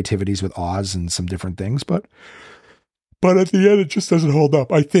know, creativities with Oz and some different things, but at the end, it just doesn't hold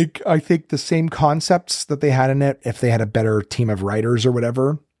up. I think the same concepts that they had in it, if they had a better team of writers or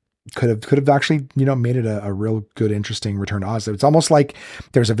whatever, could have actually, you know, made it a real good, interesting Return to Oz. It's almost like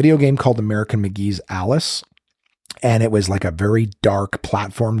there's a video game called American McGee's Alice, and it was like a very dark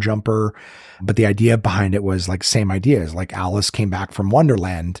platform jumper. But the idea behind it was like same ideas. Like Alice came back from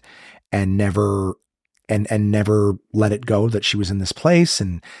Wonderland and never let it go that she was in this place,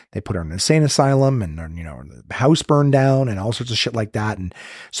 and they put her in an insane asylum, and, you know, the house burned down and all sorts of shit like that. And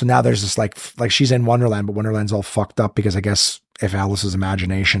so now there's this like she's in Wonderland, but Wonderland's all fucked up because I guess if Alice's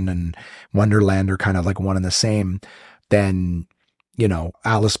imagination and Wonderland are kind of like one and the same, then, you know,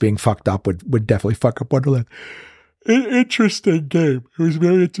 Alice being fucked up would definitely fuck up Wonderland. Interesting game. It was a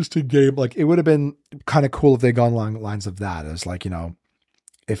very interesting game. Like it would have been kind of cool if they'd gone along the lines of that. It's like, you know,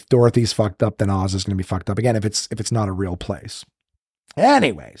 if Dorothy's fucked up, then Oz is going to be fucked up again if it's not a real place.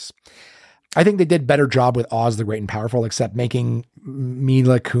 Anyways, I think they did better job with Oz the Great and Powerful, except making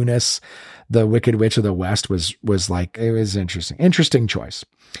Mila Kunis the Wicked Witch of the West was like, it was interesting choice.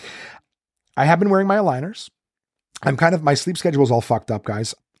 I have been wearing my aligners. My sleep schedule is all fucked up,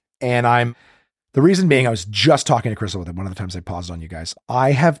 guys. And the reason being, I was just talking to Crystal with it one of the times I paused on you guys.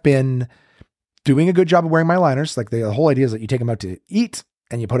 I have been doing a good job of wearing my aligners. Like the whole idea is that you take them out to eat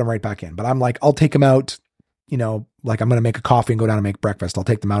and you put them right back in. But I'm like, I'll take them out, you know, like I'm going to make a coffee and go down and make breakfast. I'll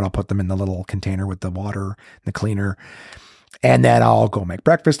take them out. I'll put them in the little container with the water and the cleaner. And then I'll go make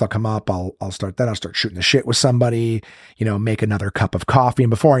breakfast. I'll come up. I'll start that. I'll start shooting the shit with somebody, you know, make another cup of coffee. And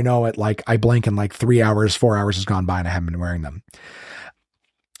before I know it, like I blink and like 3 hours, 4 hours has gone by and I haven't been wearing them.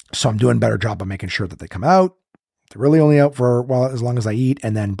 So I'm doing a better job of making sure that they come out. They're really only out for, well, as long as I eat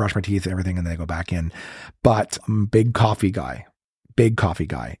and then brush my teeth and everything, and then they go back in. But I'm a big coffee guy.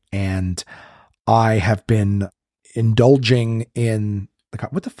 And I have been indulging in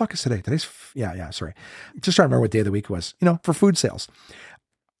what the fuck is today? Today's, sorry. Just trying to remember what day of the week it was, you know, for food sales.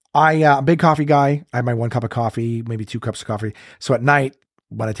 I'm a big coffee guy. I have my 1 cup of coffee, maybe 2 cups of coffee. So at night,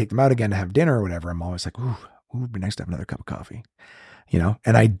 when I take them out again to have dinner or whatever, I'm always like, ooh, it'd be nice to have another cup of coffee, you know?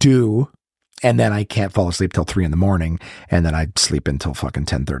 And I do. And then I can't fall asleep till 3 a.m. And then I sleep until fucking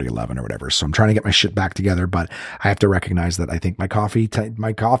 10:30, 11 or whatever. So I'm trying to get my shit back together, but I have to recognize that I think my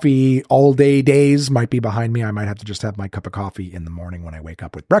coffee all day days might be behind me. I might have to just have my cup of coffee in the morning when I wake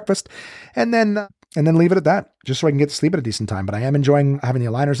up with breakfast and then leave it at that, just so I can get to sleep at a decent time. But I am enjoying having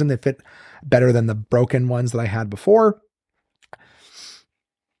the aligners in. They fit better than the broken ones that I had before.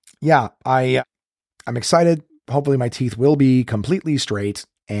 Yeah, I'm excited. Hopefully my teeth will be completely straight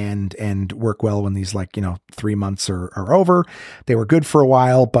and work well when these 3 months are over. They were good for a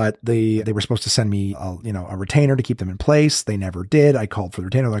while, but they were supposed to send me a retainer to keep them in place. They never did. I called for the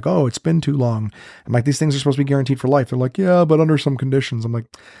retainer, like, oh, it's been too long. I'm like, these things are supposed to be guaranteed for life. They're like, yeah, but under some conditions. I'm like,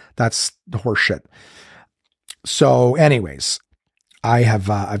 that's horse shit. So anyways, I've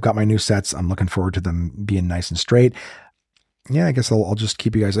got my new sets. I'm looking forward to them being nice and straight. Yeah, I guess I'll just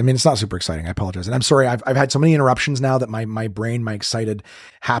keep you guys. I mean, it's not super exciting. I apologize. And I'm sorry. I've had so many interruptions now that my brain, my excited,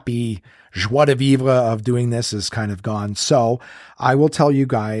 happy joie de vivre of doing this is kind of gone. So I will tell you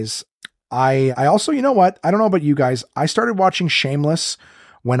guys, I also, you know what? I don't know about you guys. I started watching Shameless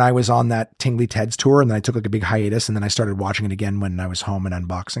when I was on that Tingly Ted's tour, and then I took like a big hiatus, and then I started watching it again when I was home and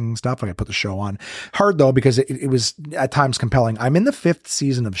unboxing stuff. Like I put the show on. Hard though, because it was at times compelling. I'm in the 5th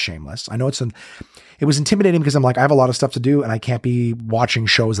season of Shameless. I know it was intimidating because I'm like, I have a lot of stuff to do and I can't be watching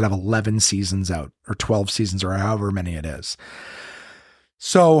shows that have 11 seasons out or 12 seasons or however many it is.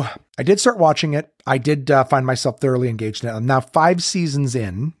 So I did start watching it. I did find myself thoroughly engaged in it. I'm now 5 seasons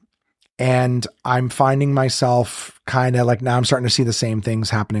in. And I'm finding myself kind of like, now I'm starting to see the same things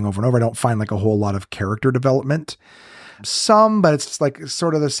happening over and over. I don't find like a whole lot of character development. Some, but it's like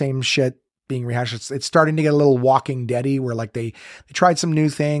sort of the same shit being rehashed. It's starting to get a little Walking Dead-y where like they tried some new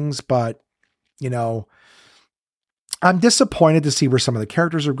things, but you know, I'm disappointed to see where some of the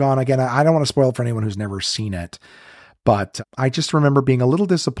characters are gone. Again, I don't want to spoil it for anyone who's never seen it, but I just remember being a little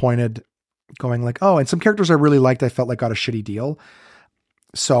disappointed going like, oh, and some characters I really liked, I felt like got a shitty deal.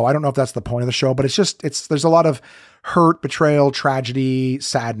 So I don't know if that's the point of the show, but there's a lot of hurt, betrayal, tragedy,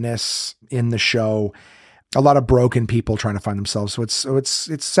 sadness in the show. A lot of broken people trying to find themselves. So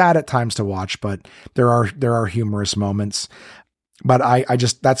it's sad at times to watch, but there are humorous moments. But I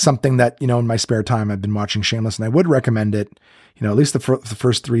just, that's something that, you know, in my spare time, I've been watching Shameless, and I would recommend it. You know, at least the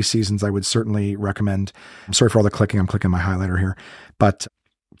first 3 seasons, I would certainly recommend. I'm sorry for all the clicking. I'm clicking my highlighter here, but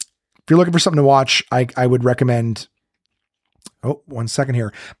if you're looking for something to watch, I would recommend. Oh, 1 second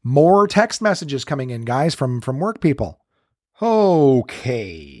here. More text messages coming in, guys, from work people.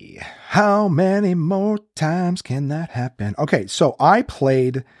 Okay. How many more times can that happen? Okay. So I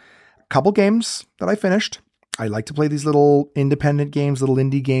played a couple games that I finished. I like to play these little independent games, little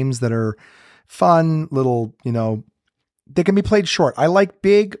indie games that are fun, little, you know, they can be played short. I like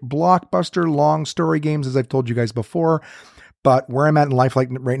big blockbuster, long story games, as I've told you guys before, but where I'm at in life, like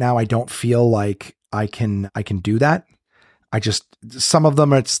right now, I don't feel like I can do that. Some of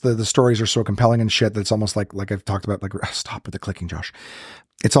them, it's the stories are so compelling and shit that it's almost like I've talked about, like, stop with the clicking, Josh.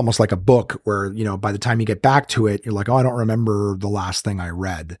 It's almost like a book where, you know, by the time you get back to it, you're like, oh, I don't remember the last thing I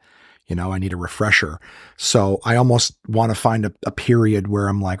read. You know, I need a refresher. So I almost want to find a period where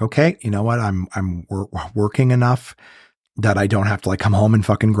I'm like, okay, you know what? I'm working enough that I don't have to like come home and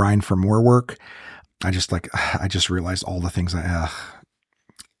fucking grind for more work. I just realized all the things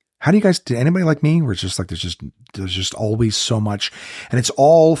how do you guys, do anybody like me where it's just like, there's just always so much, and it's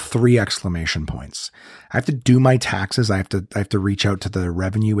all 3 exclamation points. I have to do my taxes. I have to reach out to the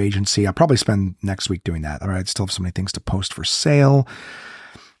revenue agency. I'll probably spend next week doing that. All right. I still have so many things to post for sale.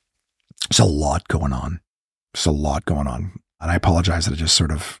 There's a lot going on. And I apologize that it just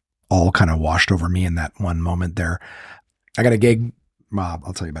sort of all kind of washed over me in that one moment there. I got a gig.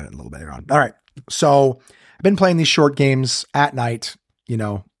 I'll tell you about it a little bit later on. All right. So I've been playing these short games at night, you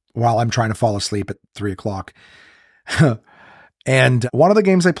know, while I'm trying to fall asleep at 3:00. And one of the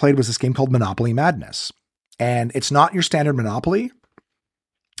games I played was this game called Monopoly Madness. And it's not your standard Monopoly.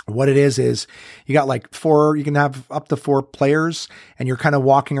 What it is you got like 4, you can have up to 4 players, and you're kind of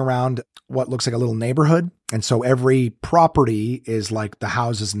walking around what looks like a little neighborhood. And so every property is like the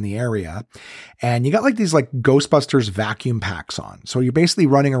houses in the area, and you got like these like Ghostbusters vacuum packs on. So you're basically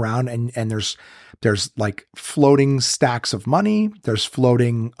running around, and there's like floating stacks of money. There's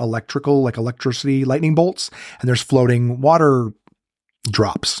floating electricity, lightning bolts, and there's floating water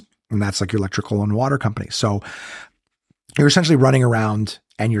drops. And that's like your electrical and water company. So you're essentially running around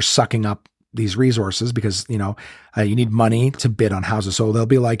and you're sucking up these resources because, you know, you need money to bid on houses. So they'll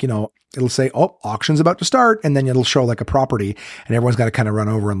be like, you know, it'll say, oh, auction's about to start. And then it'll show like a property, and everyone's got to kind of run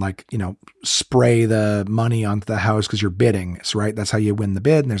over and like, you know, spray the money onto the house because you're bidding. So, right. That's how you win the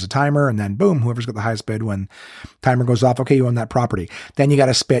bid. And there's a timer, and then boom, whoever's got the highest bid, when timer goes off, okay, you own that property. Then you got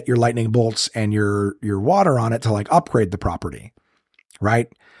to spit your lightning bolts and your water on it to like upgrade the property.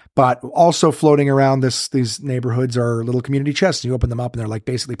 Right. But also floating around these neighborhoods are little community chests. You open them up and they're like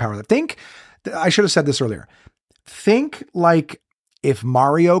basically power. I should have said this earlier. Think like if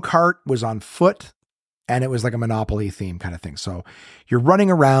Mario Kart was on foot and it was like a Monopoly theme kind of thing. So you're running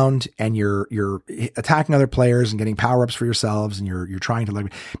around and you're attacking other players and getting power-ups for yourselves. And you're trying to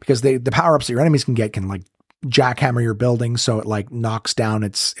like, because the power-ups that your enemies can get can like jackhammer your building. So it like knocks down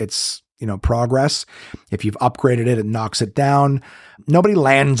its you know, progress. If you've upgraded it, it knocks it down. Nobody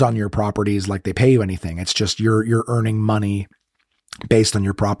lands on your properties like they pay you anything. It's just you're earning money based on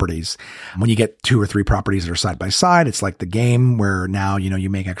your properties. When you get 2 or 3 properties that are side by side, it's like the game where now, you know, you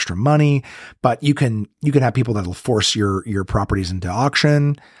make extra money, but you can have people that'll force your properties into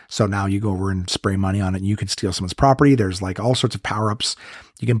auction. So now you go over and spray money on it and you can steal someone's property. There's like all sorts of power-ups.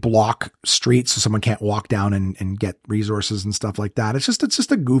 You can block streets so someone can't walk down and get resources and stuff like that. It's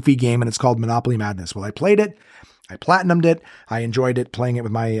just a goofy game, and it's called Monopoly Madness. Well, I played it. I platinumed it. I enjoyed it playing it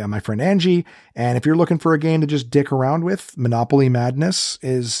with my friend Angie. And if you're looking for a game to just dick around with, Monopoly Madness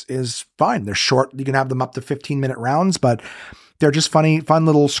is fine. They're short. You can have them up to 15-minute rounds, but they're just fun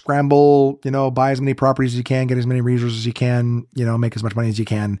little scramble, buy as many properties as you can, get as many resources as you can, make as much money as you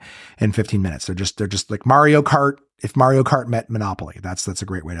can in 15 minutes. They're just like Mario Kart. If Mario Kart met Monopoly, that's a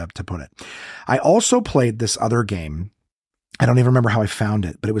great way to put it. I also played this other game. I don't even remember how I found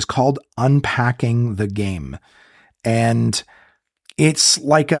it, but it was called Unpacking the Game. And it's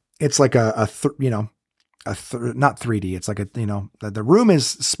like not 3D. It's like the room is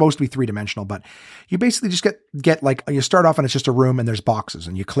supposed to be 3-dimensional, but you basically just get like, you start off and it's just a room and there's boxes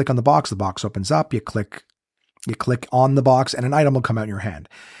and you click on the box opens up, you click on the box and an item will come out in your hand.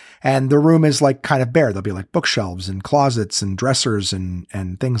 And the room is like kind of bare. There'll be like bookshelves and closets and dressers and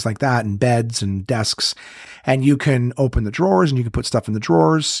things like that, and beds and desks. And you can open the drawers and you can put stuff in the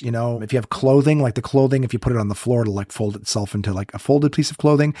drawers. If you have clothing, like the clothing, if you put it on the floor, it'll like fold itself into like a folded piece of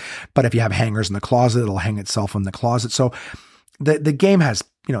clothing. But if you have hangers in the closet, it'll hang itself in the closet. So the game has,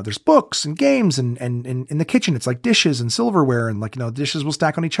 there's books and games and in the kitchen, it's like dishes and silverware and like, dishes will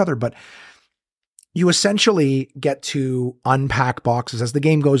stack on each other. But you essentially get to unpack boxes as the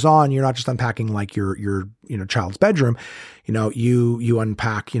game goes on. You're not just unpacking like your child's bedroom. You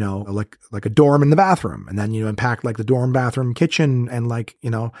unpack, like a dorm in the bathroom, and then you unpack like the dorm, bathroom, kitchen, and like,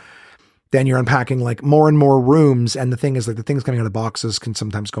 then you're unpacking like more and more rooms. And the thing is, like, the things coming out of the boxes can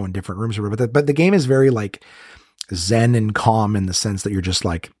sometimes go in different rooms or whatever. But the game is very like zen and calm in the sense that you're just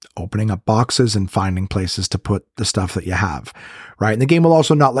like opening up boxes and finding places to put the stuff that you have. Right. And the game will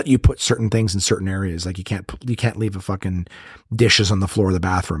also not let you put certain things in certain areas. Like you can't leave a fucking dishes on the floor of the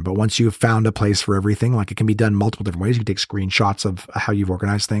bathroom. But once you've found a place for everything, like it can be done multiple different ways. You can take screenshots of how you've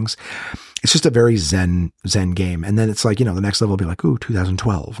organized things. It's just a very zen game. And then it's like, the next level will be like, ooh,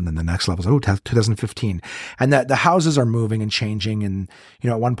 2012. And then the next level is, 2015. And that the houses are moving and changing. And,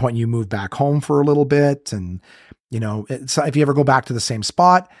 at one point you move back home for a little bit. And, if you ever go back to the same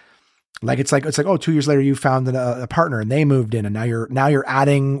spot, like it's like, 2 years later you found a partner and they moved in, and now you're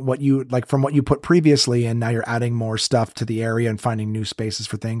adding what you like from what you put previously, and now you're adding more stuff to the area and finding new spaces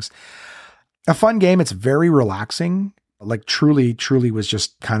for things. A fun game. It's very relaxing. Like truly was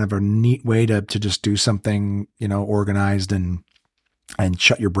just kind of a neat way to just do something, organized and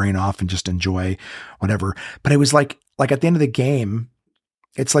shut your brain off and just enjoy whatever. But it was like at the end of the game,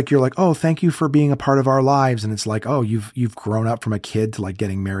 it's like, you're like, oh, thank you for being a part of our lives. And it's like, oh, you've grown up from a kid to like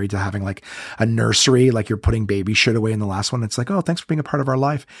getting married to having like a nursery, like you're putting baby shit away in the last one. It's like, oh, thanks for being a part of our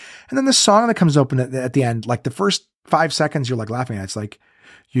life. And then the song that comes open at the end, like the first 5 seconds, you're like laughing at it. It's like,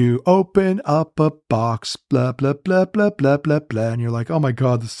 you open up a box, blah, blah, blah, blah, blah, blah, blah. And you're like, oh my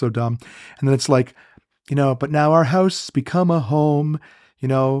God, this is so dumb. And then it's like, but now our house has become a home.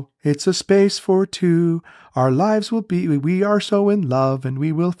 It's a space for two. Our lives will be, we are so in love and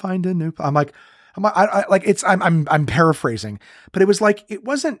we will find a new, I'm paraphrasing, but it was like, it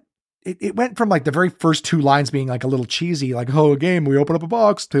wasn't, it went from like the very first 2 lines being like a little cheesy, like, oh, a game, we open up a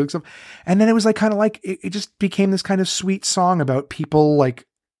box, take stuff. And then it was like, kind of like, it just became this kind of sweet song about people like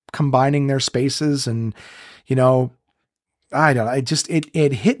combining their spaces. And, I don't know,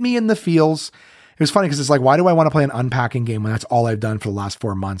 it hit me in the feels. It was funny because it's like, why do I want to play an unpacking game when that's all I've done for the last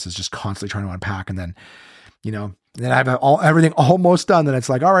 4 months is just constantly trying to unpack? And then, then I have everything almost done. Then it's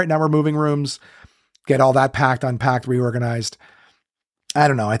like, all right, now we're moving rooms, get all that packed, unpacked, reorganized. I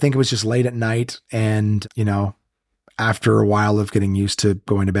don't know. I think it was just late at night. And, after a while of getting used to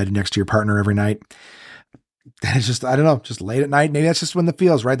going to bed next to your partner every night, then it's just, I don't know, just late at night. Maybe that's just when the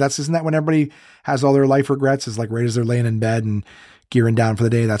feels, right? Isn't that when everybody has all their life regrets, is like right as they're laying in bed and gearing down for the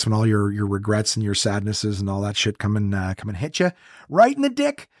day. That's when all your regrets and your sadnesses and all that shit come and hit you right in the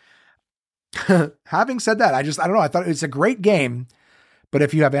dick. Having said that, I don't know. I thought it's a great game, but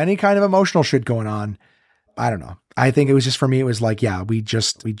if you have any kind of emotional shit going on, I don't know. I think it was just, for me, it was like, yeah, we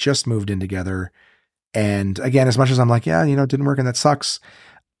just moved in together. And again, as much as I'm like, yeah, it didn't work and that sucks.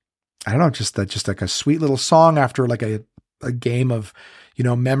 I don't know, just like a sweet little song after like a game of,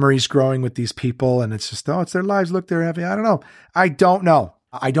 memories growing with these people. And it's just, oh, it's their lives. Look, they're happy. I don't know.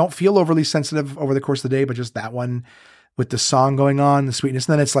 I don't feel overly sensitive over the course of the day, but just that one with the song going on, the sweetness.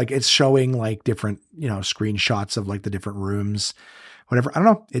 And then it's like, it's showing like different, screenshots of like the different rooms, whatever. I don't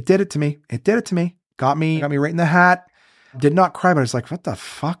know. It did it to me. Got me right in the hat. Did not cry, but it's like, what the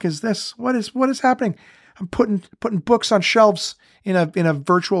fuck is this? What is happening? I'm putting books on shelves in a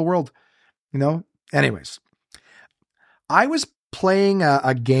virtual world, anyways. I was playing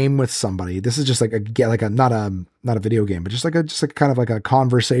a game with somebody. This is just like not a video game, but just like a kind of like a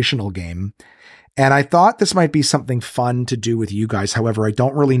conversational game. And I thought this might be something fun to do with you guys. However, I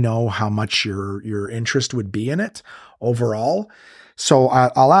don't really know how much your interest would be in it overall. So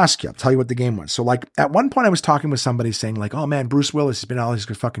I'll ask you, I'll tell you what the game was. So like at one point I was talking with somebody saying like, oh man, Bruce Willis has been in all these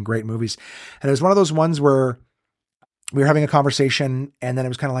fucking great movies. And it was one of those ones where we were having a conversation and then it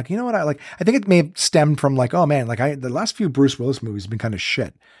was kind of like, you know what? I think it may have stemmed from like, oh man, like the last few Bruce Willis movies have been kind of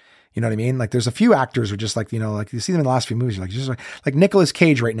shit. You know what I mean? Like there's a few actors who are just like, you know, like you see them in the last few movies, like Nicolas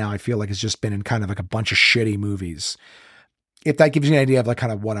Cage right now, I feel like has just been in kind of like a bunch of shitty movies. If that gives you an idea of like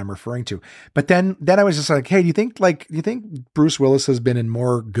kind of what I'm referring to. But then I was just like, hey, do you think Bruce Willis has been in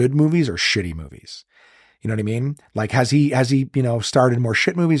more good movies or shitty movies? You know what I mean? Like, has he, you know, starred in more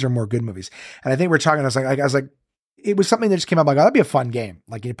shit movies or more good movies? And I think we're talking, I was like, it was something that just came up like, oh, that'd be a fun game.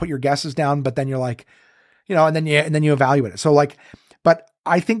 Like you put your guesses down, but then you're like, you know, and then you evaluate it. So like, but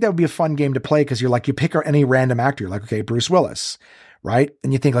I think that would be a fun game to play because you're like, you pick any random actor. You're like, okay, Bruce Willis, right?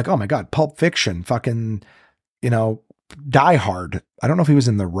 And you think like, oh my God, Pulp Fiction, fucking, you know, Die Hard. I don't know if he was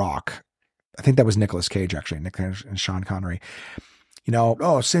in The Rock. I think that was Nicolas Cage, actually, Nick and Sean Connery. You know,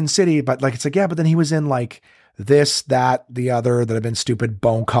 oh, Sin City. But like, it's like, yeah, but then he was in like this, that, the other that have been stupid,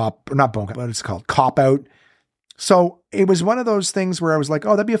 Bone Cop, or not Bone Cop, what is it called? Cop Out. So it was one of those things where I was like,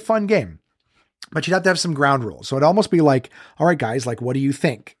 oh, that'd be a fun game. But you'd have to have some ground rules. So it'd almost be like, all right, guys, like, what do you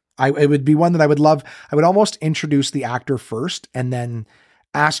think? It would be one that I would love. I would almost introduce the actor first and then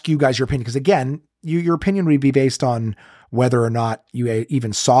ask you guys your opinion. Because again, your opinion would be based on whether or not you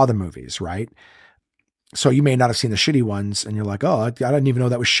even saw the movies, right? So you may not have seen the shitty ones and you're like, oh, I didn't even know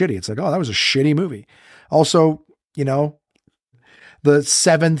that was shitty. It's like, oh, that was a shitty movie. Also, you know, the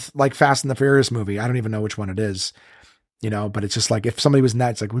 7th, like Fast and the Furious movie, I don't even know which one it is, you know, but it's just like, if somebody was in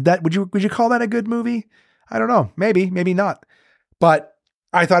that, it's like, would you call that a good movie? I don't know. Maybe not. But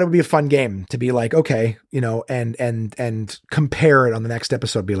I thought it would be a fun game to be like, okay, you know, and compare it on the next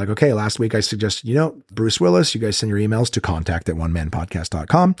episode. Be like, okay, last week I suggested, you know, Bruce Willis, you guys send your emails to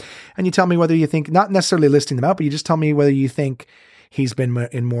contact@onemanpodcast.com and you tell me whether you think, not necessarily listing them out, but you just tell me whether you think he's been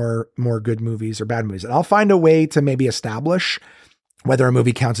in more good movies or bad movies. And I'll find a way to maybe establish whether a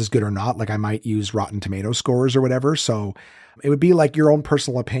movie counts as good or not. Like I might use Rotten Tomato scores or whatever. So it would be like your own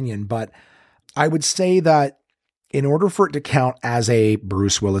personal opinion, but I would say that in order for it to count as a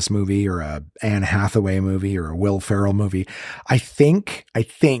Bruce Willis movie or a Anne Hathaway movie or a Will Ferrell movie, I think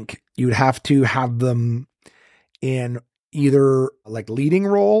you'd have to have them in either like leading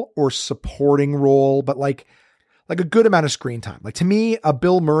role or supporting role, but like a good amount of screen time. Like to me, a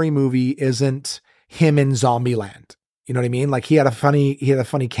Bill Murray movie isn't him in Zombieland. You know what I mean? Like he had a funny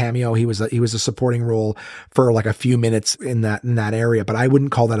cameo. He was a supporting role for like a few minutes in that area, but I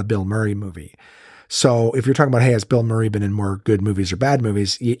wouldn't call that a Bill Murray movie. So if you're talking about, hey, has Bill Murray been in more good movies or bad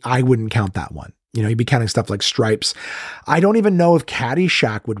movies? I wouldn't count that one. You know, you'd be counting stuff like Stripes. I don't even know if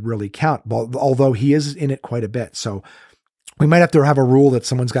Caddyshack would really count, although he is in it quite a bit. So we might have to have a rule that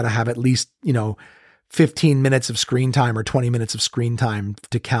someone's got to have at least, you know, 15 minutes of screen time or 20 minutes of screen time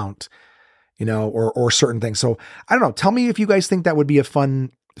to count, you know, or certain things. So I don't know. Tell me if you guys think that would be a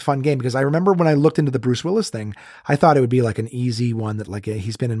fun game, because I remember when I looked into the Bruce Willis thing, I thought it would be like an easy one that like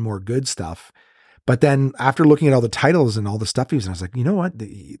he's been in more good stuff. But then after looking at all the titles and all the stuff he was in, I was like, you know what?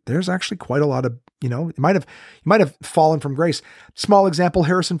 There's actually quite a lot of, you know, you might have fallen from grace. Small example,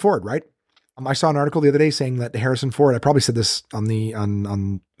 Harrison Ford, right? I saw an article the other day saying that Harrison Ford, I probably said this on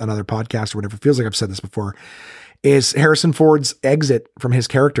another podcast or whatever, it feels like I've said this before, is Harrison Ford's exit from his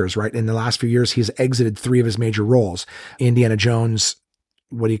characters, right? In the last few years, he's exited 3 of his major roles. Indiana Jones,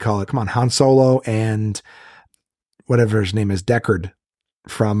 what do you call it? Come on, Han Solo and whatever his name is, Deckard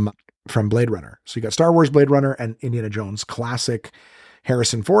from Blade Runner. So you got Star Wars, Blade Runner, and Indiana Jones, classic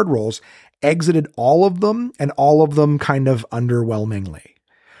Harrison Ford roles, exited all of them, and all of them kind of underwhelmingly,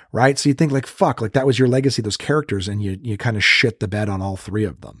 right? So you think like, fuck, like that was your legacy, those characters, and you kind of shit the bed on all 3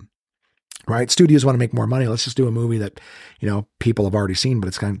 of them, right? Studios want to make more money. Let's just do a movie that, you know, people have already seen, but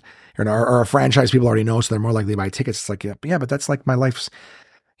it's kind of, or a franchise people already know, so they're more likely to buy tickets. It's like, yeah, but that's like my life's,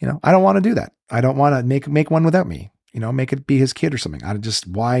 you know, I don't want to do that. I don't want to make one without me. You know, make it be his kid or something.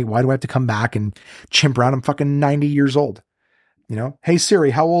 Why do I have to come back and chimp around? I'm fucking 90 years old. You know, hey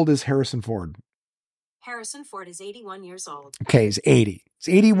Siri, how old is Harrison Ford? Harrison Ford is 81 years old. Okay, he's 80.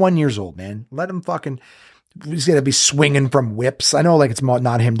 He's 81 years old, man. Let him fucking, he's going to be swinging from whips. I know like it's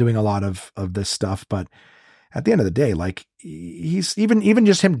not him doing a lot of this stuff, but at the end of the day, like he's even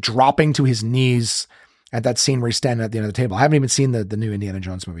just him dropping to his knees at that scene where he's standing at the end of the table. I haven't even seen the new Indiana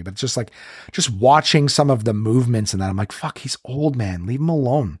Jones movie, but it's just like, just watching some of the movements and that, I'm like, fuck, he's old, man. Leave him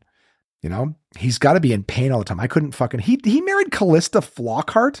alone. You know, he's got to be in pain all the time. I couldn't fucking, he married Callista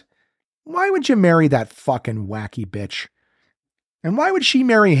Flockhart. Why would you marry that fucking wacky bitch? And why would she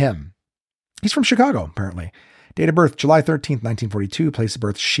marry him? He's from Chicago, apparently. Date of birth, July 13th, 1942. Place of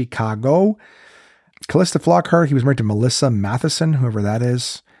birth, Chicago. Callista Flockhart, he was married to Melissa Matheson, whoever that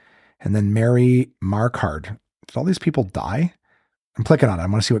is. And then Mary Marquard. Did all these people die? I'm clicking on it. I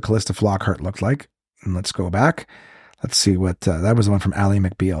want to see what Callista Flockhart looked like. And let's go back. Let's see what, that was the one from Ally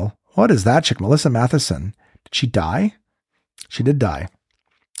McBeal. What is that chick? Melissa Matheson. Did she die? She did die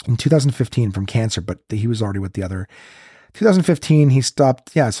in 2015 from cancer, but he was already with the other. 2015, he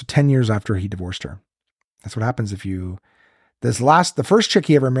stopped. Yeah. So 10 years after he divorced her. That's what happens if you, the first chick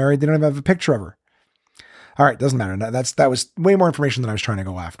he ever married, they don't even have a picture of her. All right. Doesn't matter. That was way more information than I was trying to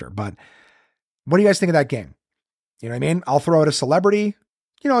go after, but what do you guys think of that game? You know what I mean? I'll throw out a celebrity.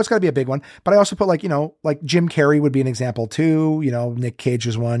 It's got to be a big one, but I also put like Jim Carrey would be an example too. Nick Cage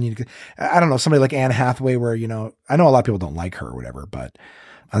is one. I don't know, somebody like Anne Hathaway where, I know a lot of people don't like her or whatever, but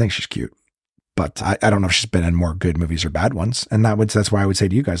I think she's cute. But I don't know if she's been in more good movies or bad ones. And that's why I would say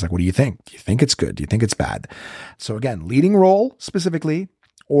to you guys, like, what do you think? Do you think it's good? Do you think it's bad? So again, leading role specifically,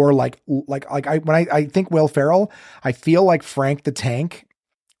 or when I think Will Ferrell, I feel like Frank the Tank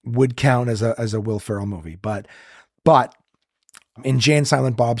would count as a Will Ferrell movie, but in Jay and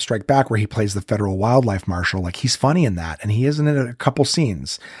Silent Bob Strike Back, where he plays the federal wildlife marshal, like he's funny in that. And he is in it a couple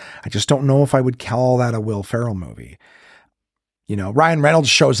scenes. I just don't know if I would call that a Will Ferrell movie. Ryan Reynolds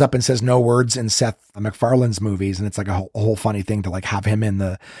shows up and says no words in Seth MacFarlane's movies. And it's like a whole funny thing to like have him in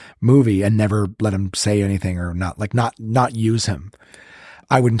the movie and never let him say anything or not use him.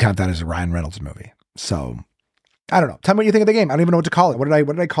 I wouldn't count that as a Ryan Reynolds movie. So I don't know. Tell me what you think of the game. I don't even know what to call it. What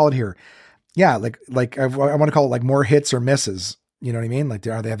did I call it here? Yeah. Like I want to call it like more hits or misses. You know what I mean? Like,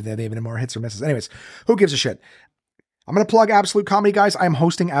 are they having more hits or misses? Anyways, who gives a shit? I'm going to plug Absolute Comedy, guys. I'm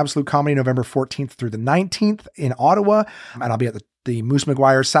hosting Absolute Comedy November 14th through the 19th in Ottawa. And I'll be at the Moose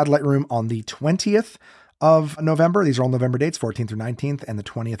McGuire Satellite Room on the 20th of November. These are all November dates, 14th through 19th, and the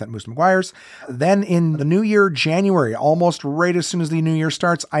 20th at Moose McGuire's. Then in the new year, January, almost right as soon as the new year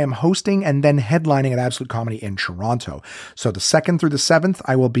starts, I am hosting and then headlining at Absolute Comedy in Toronto. So the 2nd through the 7th,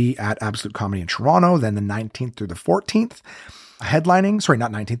 I will be at Absolute Comedy in Toronto, then the 19th through the 14th. Headlining, sorry,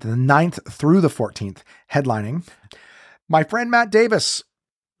 not 19th, the 9th through the 14th, headlining. My friend Matt Davis,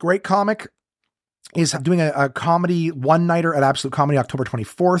 great comic, is doing a comedy one-nighter at Absolute Comedy October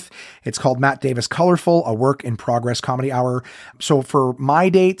 24th. It's called Matt Davis Colorful, a work in progress comedy hour. So for my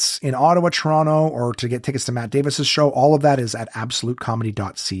dates in Ottawa, Toronto, or to get tickets to Matt Davis's show, all of that is at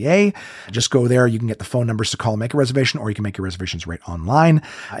absolutecomedy.ca. Just go there. You can get the phone numbers to call and make a reservation, or you can make your reservations right online.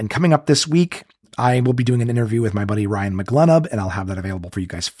 And coming up this week, I will be doing an interview with my buddy Ryan McGlenub, and I'll have that available for you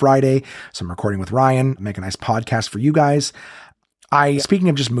guys Friday. So I'm recording with Ryan, make a nice podcast for you guys. Speaking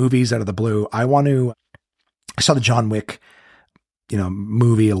of just movies out of the blue, I saw the John Wick,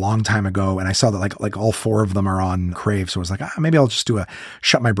 movie a long time ago, and I saw that like all 4 of them are on Crave. So I was like, maybe I'll just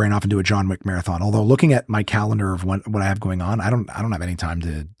shut my brain off and do a John Wick marathon. Although looking at my calendar of what I have going on, I don't have any time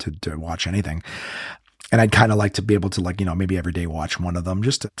to watch anything. And I'd kind of like to be able to maybe every day watch one of them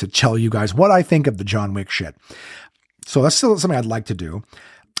just to tell you guys what I think of the John Wick shit. So that's still something I'd like to do.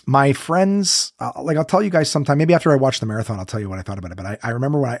 My friends, I'll tell you guys sometime, maybe after I watch the marathon, I'll tell you what I thought about it. But I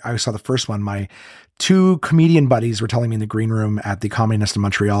remember when I saw the first one, my 2 comedian buddies were telling me in the green room at the Comedy Nest in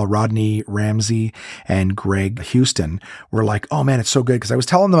Montreal, Rodney Ramsey and Greg Houston, were like, oh man, it's so good. Cause I was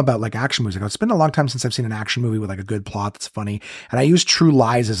telling them about like action movies. I go, it's been a long time since I've seen an action movie with like a good plot that's funny. And I used True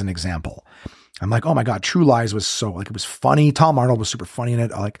Lies as an example. I'm like, oh my God, True Lies was so it was funny. Tom Arnold was super funny in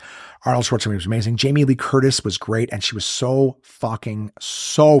it. Like Arnold Schwarzenegger was amazing. Jamie Lee Curtis was great. And she was so fucking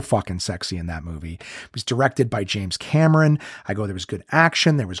sexy in that movie. It was directed by James Cameron. There was good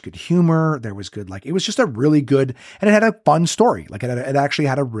action. There was good humor. There was good, it was just a really good, and it had a fun story. Like it actually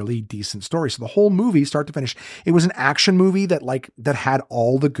had a really decent story. So the whole movie, start to finish, it was an action movie that had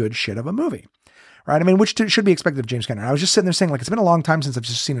all the good shit of a movie. Right. I mean, which should be expected of James Cameron. I was just sitting there saying, it's been a long time since I've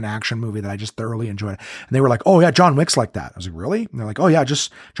just seen an action movie that I just thoroughly enjoyed. And they were like, oh yeah, John Wick's like that. I was like, really? And they're like, oh yeah,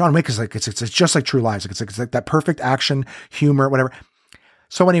 just John Wick is like, it's just like True Lies. It's like that perfect action, humor, whatever.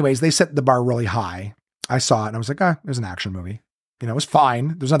 So anyways, they set the bar really high. I saw it and I was like, it was an action movie. It was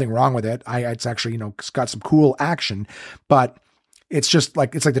fine. There's nothing wrong with it. It's actually, it's got some cool action, but it's just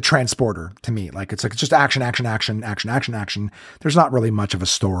it's like the Transporter to me. It's just action. There's not really much of a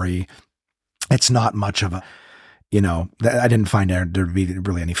story. It's not much of a, I didn't find there to be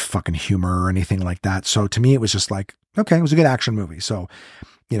really any fucking humor or anything like that. So to me, it was just like, okay, it was a good action movie. So,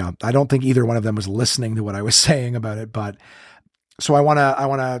 I don't think either one of them was listening to what I was saying about it, but so I want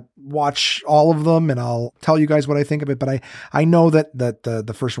to watch all of them and I'll tell you guys what I think of it. But I know that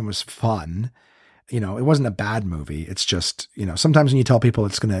the first one was fun. it wasn't a bad movie. It's just, sometimes when you tell people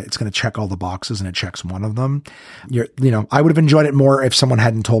it's going to check all the boxes and it checks one of them, I would have enjoyed it more if someone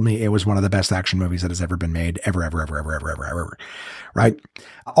hadn't told me it was one of the best action movies that has ever been made ever. Right.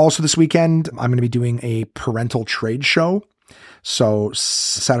 Also this weekend, I'm going to be doing a parental trade show. So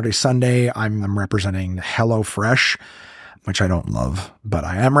Saturday, Sunday, I'm representing HelloFresh, which I don't love, but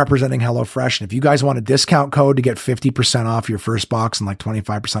I am representing HelloFresh. And if you guys want a discount code to get 50% off your first box and like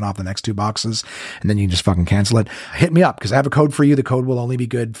 25% off the next 2 boxes, and then you can just fucking cancel it, hit me up because I have a code for you. The code will only be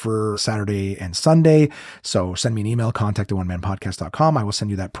good for Saturday and Sunday. So send me an email, contact@onemanpodcast.com. I will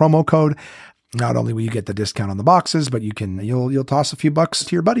send you that promo code. Not only will you get the discount on the boxes, but you'll toss a few bucks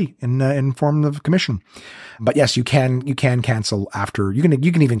to your buddy in form of commission. But yes, you can cancel after. You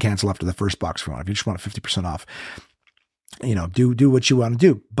can even cancel after the first box if you want. If you just want 50% off. Do what you want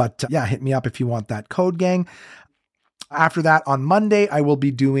to do. But hit me up if you want that code, gang. After that, on Monday, I will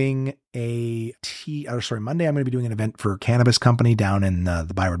be doing Monday, I'm going to be doing an event for a cannabis company down in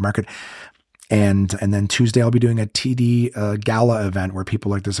the Byward Market. And then Tuesday, I'll be doing a TD gala event where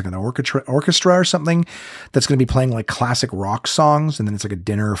people there's like an orchestra or something that's going to be playing like classic rock songs. And then it's like a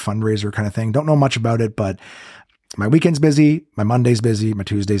dinner fundraiser kind of thing. Don't know much about it, but my weekend's busy, my Monday's busy, my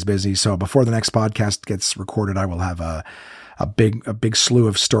Tuesday's busy. So before the next podcast gets recorded, I will have a big slew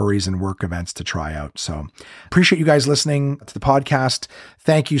of stories and work events to try out. So appreciate you guys listening to the podcast.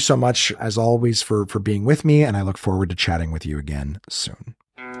 Thank you so much, as always, for being with me. And I look forward to chatting with you again soon.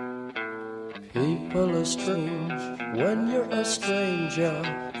 People are strange when you're a stranger.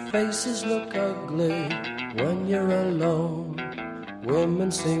 Faces look ugly when you're alone.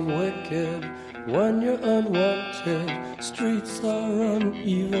 Women seem wicked when you're unwanted. Streets are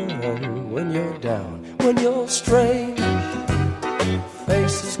uneven when you're down. When you're strange,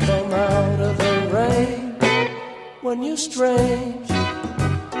 faces come out of the rain. When you're strange,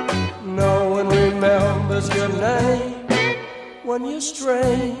 no one remembers your name. When you're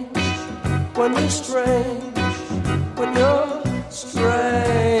strange, when you're strange, when you're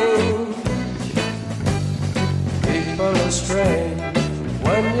strange. People are strange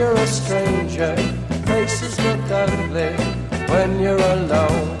when you're a stranger. Faces look ugly when you're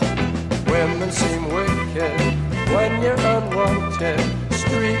alone. Women seem wicked when you're unwanted.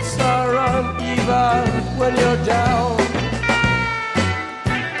 Streets are uneven when you're down.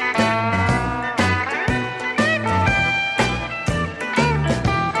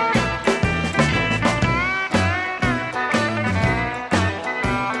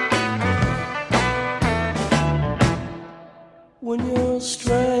 When you're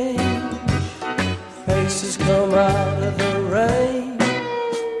strange, faces come out of the rain.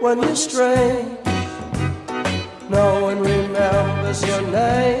 When you're strange, no one remembers your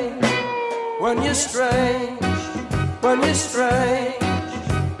name. When you're strange, when you're strange.